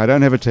I'm like, I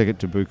don't have a ticket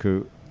to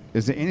Buku,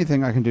 is there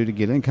anything I can do to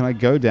get in? Can I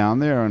go down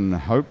there and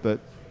hope that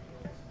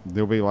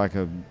there'll be like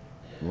a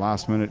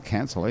last-minute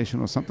cancellation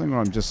or something, or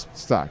I'm just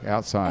stuck I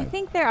outside?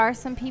 think there are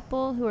some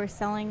people who are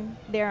selling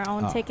their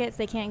own Oh. tickets.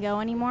 They can't go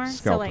anymore. So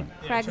Scalping. like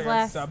Yeah, check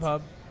out Craigslist.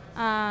 StubHub.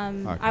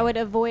 Okay. I would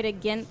avoid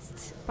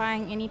against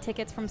buying any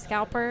tickets from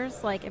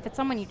scalpers. Like if it's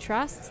someone you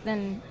trust,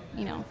 then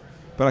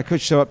But I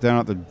could show up down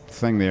at the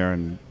thing there,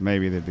 and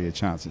maybe there'd be a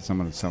chance that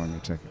someone is selling a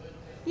ticket.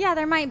 yeah,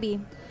 there might be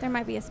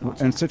a small And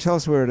chance. so tell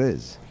us where it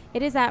is.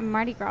 It is at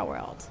Mardi Gras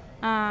World,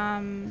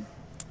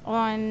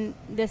 on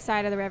this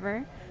side of the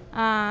river.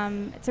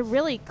 It's a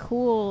really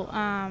cool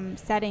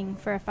setting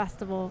for a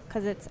festival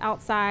because it's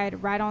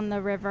outside, right on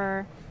the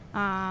river,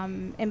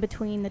 in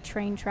between the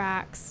train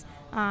tracks.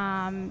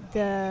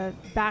 The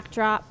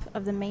backdrop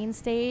of the main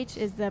stage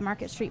is the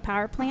Market Street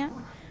Power Plant.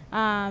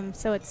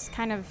 So it's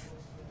kind of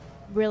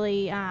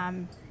really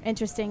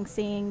interesting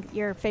seeing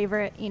your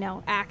favorite,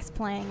 acts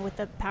playing with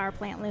the power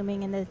plant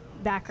looming in the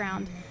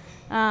background.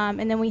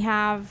 And then we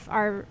have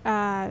our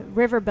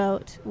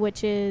riverboat,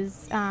 which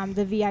is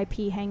the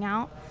VIP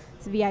hangout.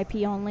 It's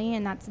VIP only,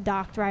 and that's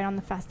docked right on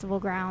the festival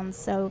grounds.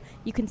 So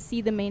you can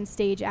see the main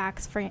stage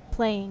acts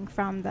playing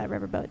from the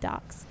riverboat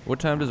docks.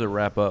 What time does it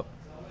wrap up?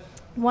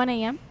 1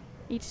 a.m.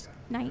 each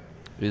night.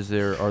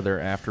 Are there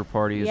after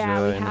parties We in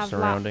the have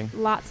surrounding?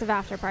 lots of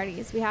after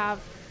parties. We have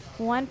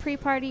one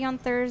pre-party on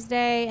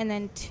Thursday, and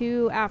then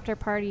 2 after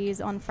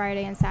parties on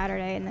Friday and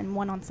Saturday, and then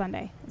 1 on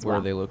Sunday as Where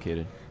well. are they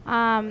located?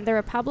 The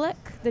Republic,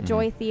 the Mhm.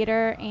 Joy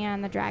Theater,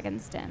 and the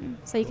Dragon's Den.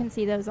 So you can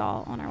see those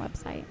all on our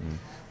website.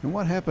 And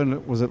what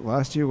happened? Was it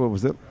last year, or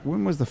was it?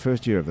 When was the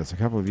first year of this? A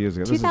couple of years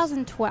ago.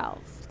 2012.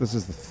 This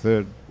is the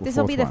third. Or This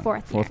will be the one.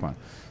 fourth year. one.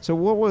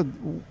 So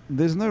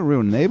there's no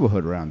real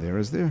neighborhood around there,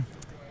 is there?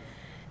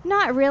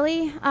 Not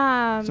really.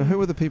 So who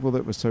were the people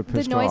that were so The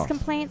pissed noise off?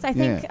 complaints. I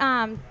think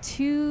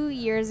 2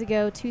 years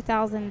ago,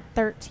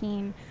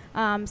 2013,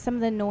 some of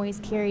the noise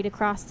carried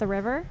across the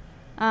river.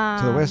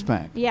 To the West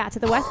Bank. Yeah, to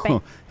the West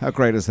Bank. How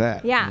great is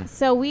that? Yeah,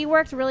 so we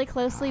worked really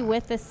closely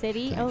with the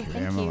city. Thank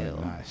Emily. you.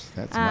 Nice.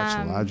 That's a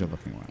much larger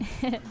looking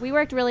one. We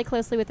worked really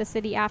closely with the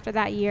city after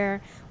that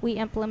year. We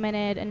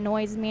implemented a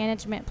noise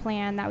management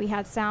plan that we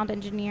had sound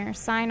engineers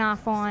sign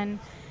off on.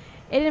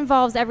 It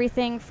involves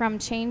everything from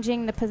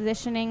changing the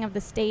positioning of the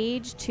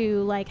stage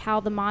to like how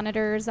the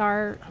monitors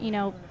are,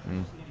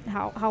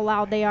 how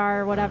loud they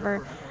are or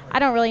whatever. I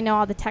don't really know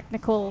all the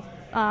technical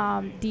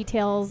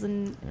details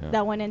and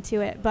that went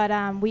into it, but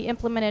we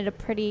implemented a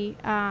pretty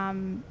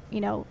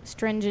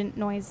stringent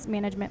noise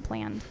management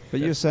plan. But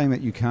you're saying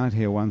that you can't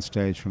hear one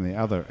stage from the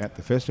other at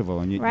the festival,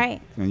 and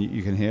Right.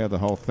 you can hear the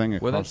whole thing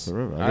Well, across the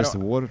river. I I guess the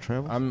don't- water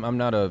travels. I'm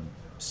not a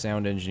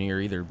sound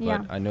engineer either, but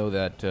Yeah. I know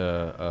that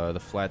the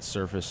flat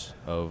surface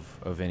of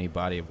any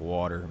body of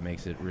water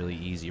makes it really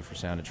easy for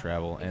sound to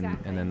travel,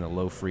 Exactly. and then the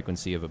low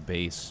frequency of a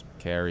bass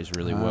carries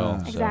really well.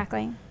 So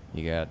Exactly.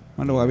 you got.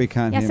 Wonder why we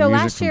can't Yeah, hear so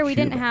music last year from we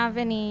didn't Cuba. have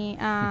any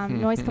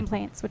noise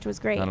complaints, which was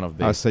great. Not enough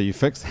Oh, bass. so you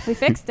fixed it? We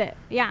fixed it.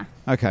 Yeah.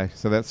 Okay,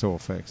 so that's all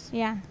fixed.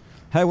 Yeah.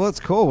 Hey, well, it's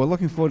cool. We're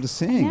looking forward to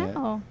seeing it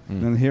No.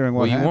 and hearing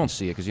what Well, you happens. won't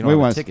see it because you We don't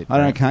have won't. a ticket. I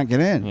right? can't get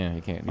in. Yeah,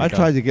 you can't. I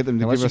tried to get them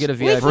to Unless give you us get a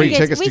VIP. free We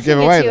tickets can to give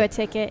get away. you a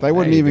ticket. They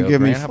wouldn't There you even go,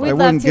 give me. Grant. How They We'd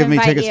wouldn't love to give me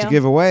invite tickets to you.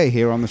 give away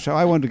here on the show.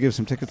 I wanted to give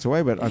some tickets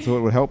away, but I thought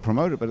it would help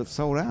promote it. But it's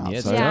sold out. Yeah,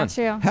 it's so Yeah, done.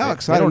 true. how They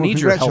exciting! don't Well, need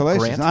your help,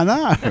 congratulations! Grant.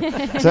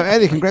 I know. So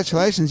Eddie,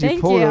 congratulations! You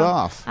Thank pulled you. it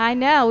off. I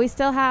know. We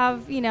still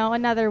have,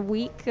 another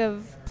week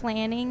of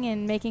planning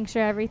and making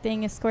sure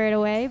everything is squared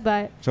away,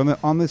 but So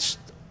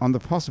on the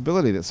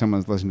possibility that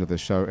someone's listening to this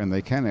show and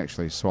they can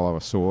actually swallow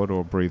a sword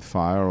or breathe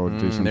fire or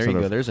do some There you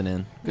sort go. of. There's an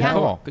in. Good Yeah.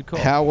 call. Good call.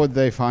 How would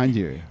they find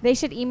you? they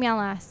should email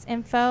us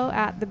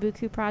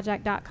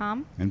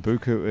info@thebukuproject.com. And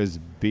Buku is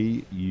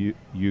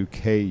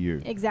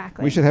BUKU.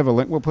 Exactly. We should have a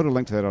link. We'll put a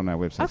link to that on our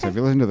website. So Okay. if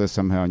you listen to this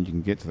somehow and you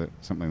can get to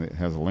something that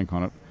has a link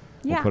on it,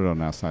 Yeah. we'll put it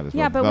on our site as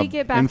Yeah, well. but we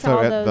get back to info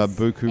all at those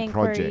the Buku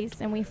inquiries Project.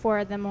 and we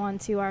forward them on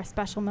to our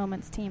Special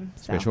Moments team.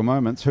 So. Special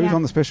Moments. Who's Yeah.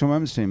 on the Special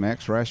Moments team?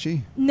 Max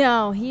Rashi?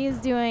 No, he is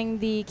doing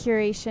the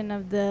curation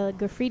of the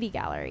graffiti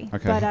gallery.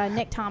 Okay. But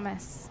Nick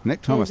Thomas.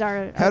 Nick Thomas. is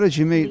our How did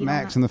you meet lead on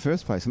Max that. in the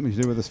first place? Something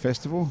to do with this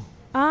festival?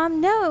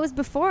 No, it was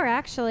before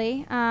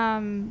actually.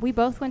 We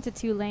both went to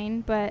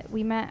Tulane, but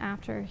we met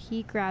after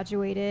he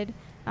graduated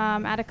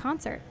at a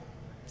concert.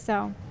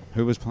 So.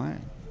 Who was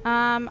playing?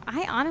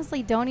 I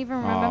honestly don't even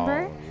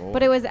remember, Lord.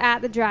 but it was at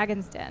the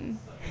Dragon's Den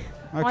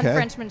on Okay.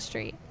 Frenchman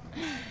Street.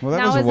 Well, that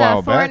That was a was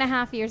while 4.5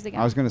 back. years ago.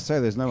 I was going to say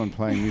there's no one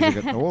playing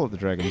music at all at the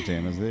Dragon's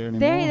Den, is there anymore?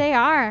 There they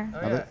are. Oh,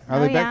 Are yeah. they, are Oh,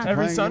 they back yeah. to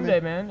Every playing Sunday,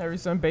 again? man. Every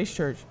Sunday, Base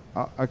Church.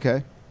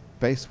 Okay.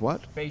 Base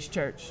what? Base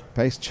Church.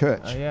 Base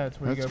Church. Oh, yeah,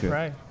 it's where you That's go good.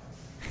 pray.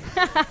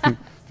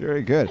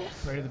 Very good.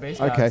 Pray to the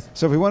base Okay, gods.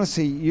 so if we want to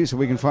see you, so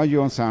we can find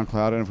you on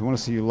SoundCloud, and if we want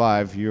to see you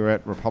live, you're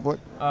at Republic.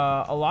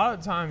 A lot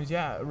of times,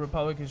 yeah,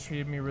 Republic has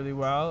treated me really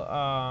well.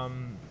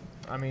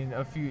 I mean,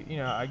 a few,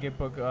 I get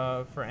booked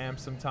for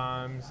amps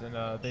sometimes, and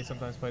they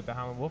sometimes play at the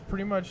Howlin' Wolf.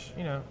 Pretty much,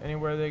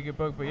 anywhere they get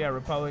booked. But yeah,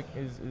 Republic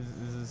is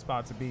the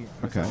spot to be.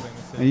 or Okay. something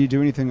to sit. And you do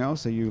anything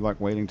else? Are you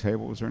like waiting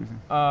tables or anything?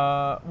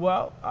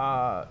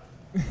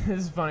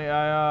 This is funny.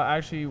 I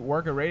actually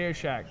work at Radio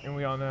Shack, and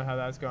we all know how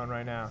that's going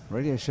right now.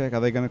 Radio Shack, are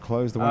they going to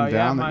close the one Yeah,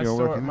 down my that you're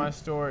store, working my at?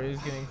 store is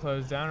getting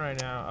closed down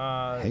right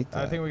now. Hate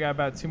I that. think we got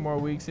about 2 more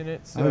weeks in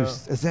it. So. Oh,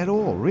 is that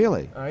all?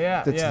 Really? Oh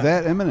yeah, That's yeah.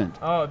 that imminent?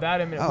 Oh,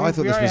 that imminent. Oh, I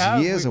thought we this already was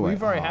have- years away.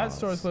 We've already Oh, had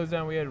stores it's- closed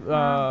down. We had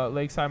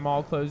Lakeside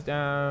Mall closed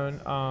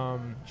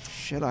down.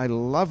 Shit, I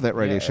love that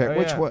Radio Yeah, Shack. oh,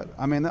 Which yeah. what?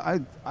 I mean,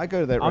 I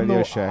go to that I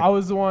Radio Shack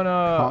was the one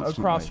across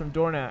constantly.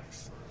 from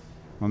Dornax.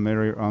 on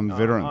On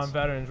Veterans.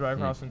 Veterans, right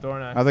across from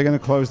Dornax. Are they going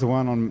to close the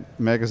one on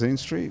Magazine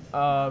Street?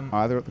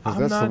 Either because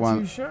I'm that's not the one.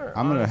 too sure.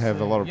 I'm going to have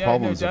a lot of honestly.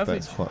 problems yeah, no, if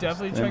that's closed.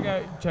 Definitely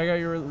check out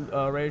your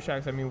Radio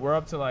Shacks. I mean, we're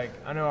up to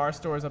I know our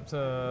store is up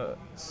to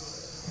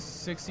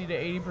 60 to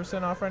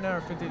 80% off right now,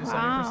 or 50 to 70%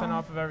 Wow.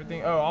 off of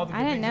everything. Oh, all the good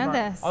I didn't things know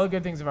have this. All the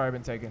good things have already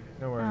been taken.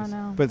 No Oh worries.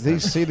 no. But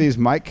these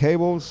mic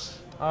cables,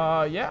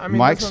 Yeah, I mean,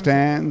 mic that's what I'm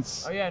saying.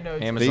 stands. Oh yeah, no.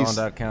 It's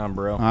Amazon.com,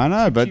 bro. I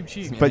know, but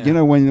cheap. but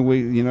Yeah.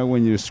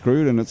 when you're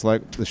screwed and it's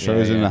like the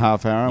show's in yeah. a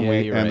half hour and, Yeah,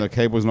 you're and right. the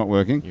cable's not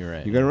working. You're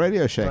right. You go to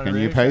Radio Shack Go to and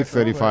you Radio pay Shack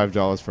real quick.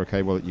 $35 for a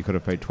cable that you could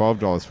have paid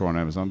 $12 for on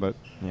Amazon, but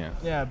Yeah.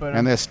 Yeah, but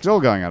and they're still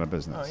going out of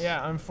business.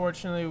 yeah,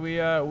 unfortunately, we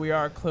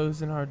are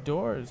closing our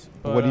doors.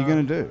 But, What are you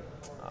going to do?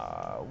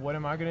 What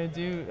am I gonna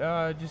do?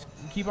 Just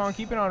keep on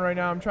keeping on. Right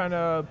now, I'm trying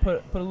to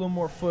put a little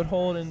more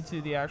foothold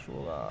into the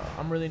actual.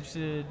 I'm really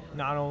interested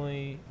not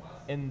only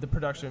in the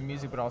production of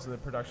music, but also the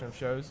production of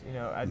shows.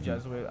 At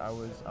Jesuit, I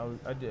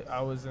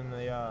was in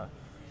the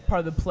part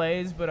of the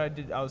plays, but I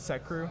was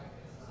set crew,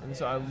 and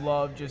so I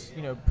love just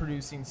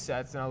producing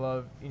sets, and I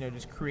love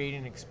just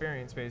creating an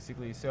experience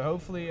basically. So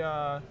hopefully,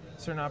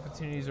 certain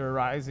opportunities are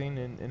arising,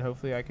 and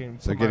hopefully I can.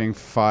 So put my- getting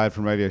fired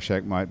from Radio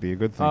Shack might be a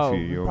good thing for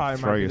you. You'll probably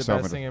throw might be the yourself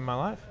best into. thing in my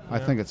life. I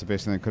think it's the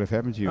best thing that could have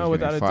happened to you. Oh, was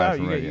without getting a fired doubt,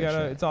 from you Radio gotta.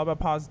 Shack. It's all about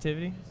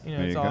positivity.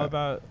 There It's you all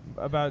go.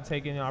 about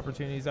taking the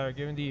opportunities that are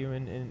given to you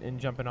and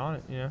jumping on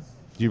it.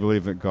 Do you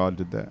believe that God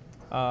did that?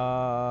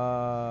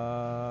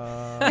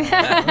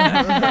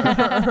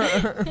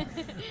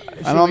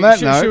 And on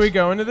that note- should we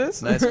go into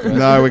this? Nice question.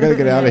 No, we got to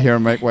get out of here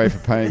and make way for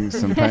paying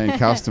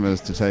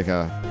customers to take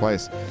our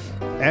place.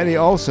 Eddie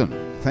Olson,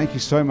 thank you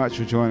so much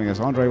for joining us.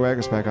 Andre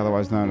Wagersbach,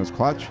 otherwise known as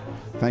Clutch,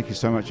 thank you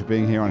so much for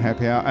being here on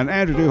Happy Hour. And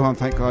Andrew Duhon,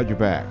 thank God you're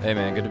back. Hey,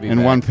 man, good to be In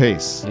back. one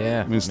piece.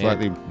 Yeah. I mean,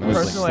 slightly, man,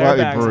 Personal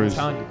slightly airbags, bruised.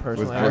 I'm telling you,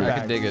 personal with- I airbags.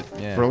 could dig it.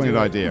 Yeah. Brilliant do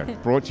it. idea.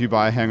 Brought to you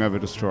by Hangover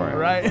Destroyer.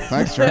 Right.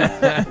 Thanks, Trey.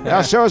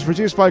 Our show is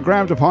produced by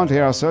Graham DePonte,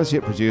 our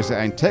associate producer,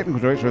 and technical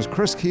director is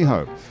Chris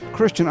Kehoe.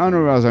 Christian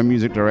Unruh is our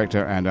music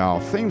director, and our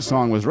theme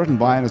song was written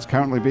by and is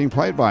currently being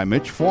played by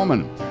Mitch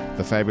Foreman.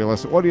 The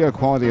fabulous audio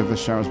quality of the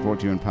show is brought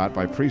to you in part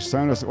by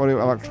PreSonus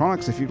Audio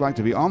Electronics. If you'd like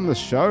to be on this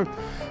show,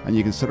 and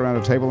you can sit around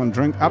a table and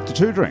drink up to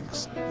 2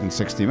 drinks in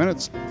 60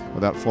 minutes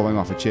without falling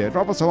off a chair,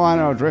 drop us a line.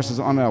 Our address is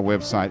on our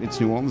website,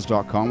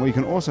 itsneworleans.com, where you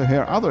can also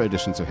hear other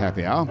editions of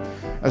Happy Hour,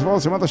 as well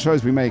as some other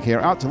shows we make here.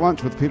 Out to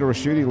Lunch with Peter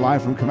Raschuti,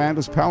 live from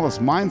Commander's Palace.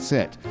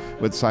 Mindset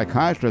with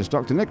psychiatrist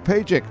Dr. Nick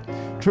Pajic.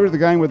 True to the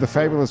Game with the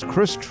fabulous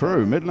Chris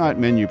True. Midnight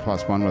Menu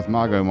 +1 with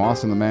Margot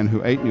Moss and the man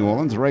who ate New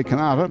Orleans, Ray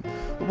Canada.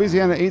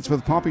 Louisiana Eats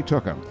with Poppy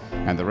Tooker.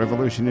 And the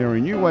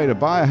revolutionary new way to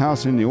buy a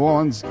house in New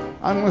Orleans,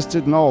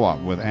 Unlisted NOLA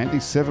with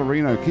Andy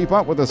Severino. Keep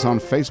up with us on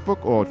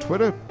Facebook or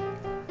Twitter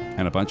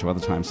and a bunch of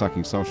other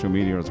time-sucking social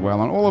media as well.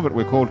 On all of it,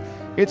 we're called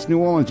It's New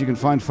Orleans. You can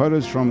find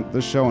photos from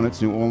this show on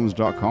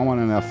itsneworleans.com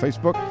and on our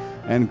Facebook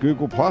and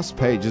Google Plus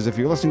pages. If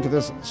you're listening to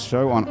this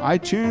show on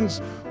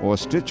iTunes or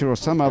Stitcher or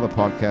some other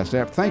podcast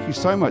app, thank you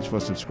so much for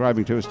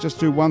subscribing to us. Just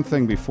do one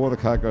thing before the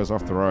car goes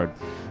off the road.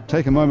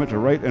 Take a moment to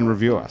rate and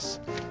review us.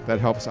 That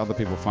helps other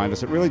people find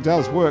us. It really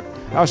does work.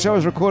 Our show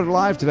is recorded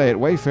live today at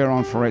Wayfair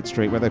on Ferret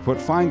Street, where they put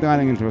fine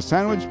dining into a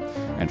sandwich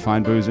and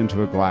fine booze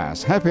into a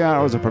glass. Happy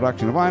Hour is a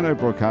production of I Know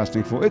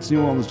Broadcasting for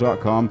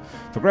itsneworleans.com.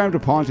 For Graham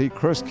DePonte,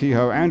 Chris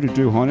Kehoe, Andrew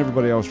Duhon,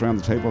 everybody else around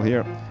the table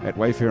here at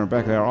Wayfair and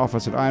back at our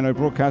office at I Know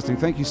Broadcasting,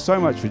 thank you so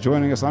much for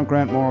joining us. I'm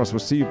Grant Morris. We'll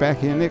see you back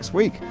here next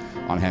week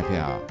on Happy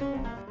Hour.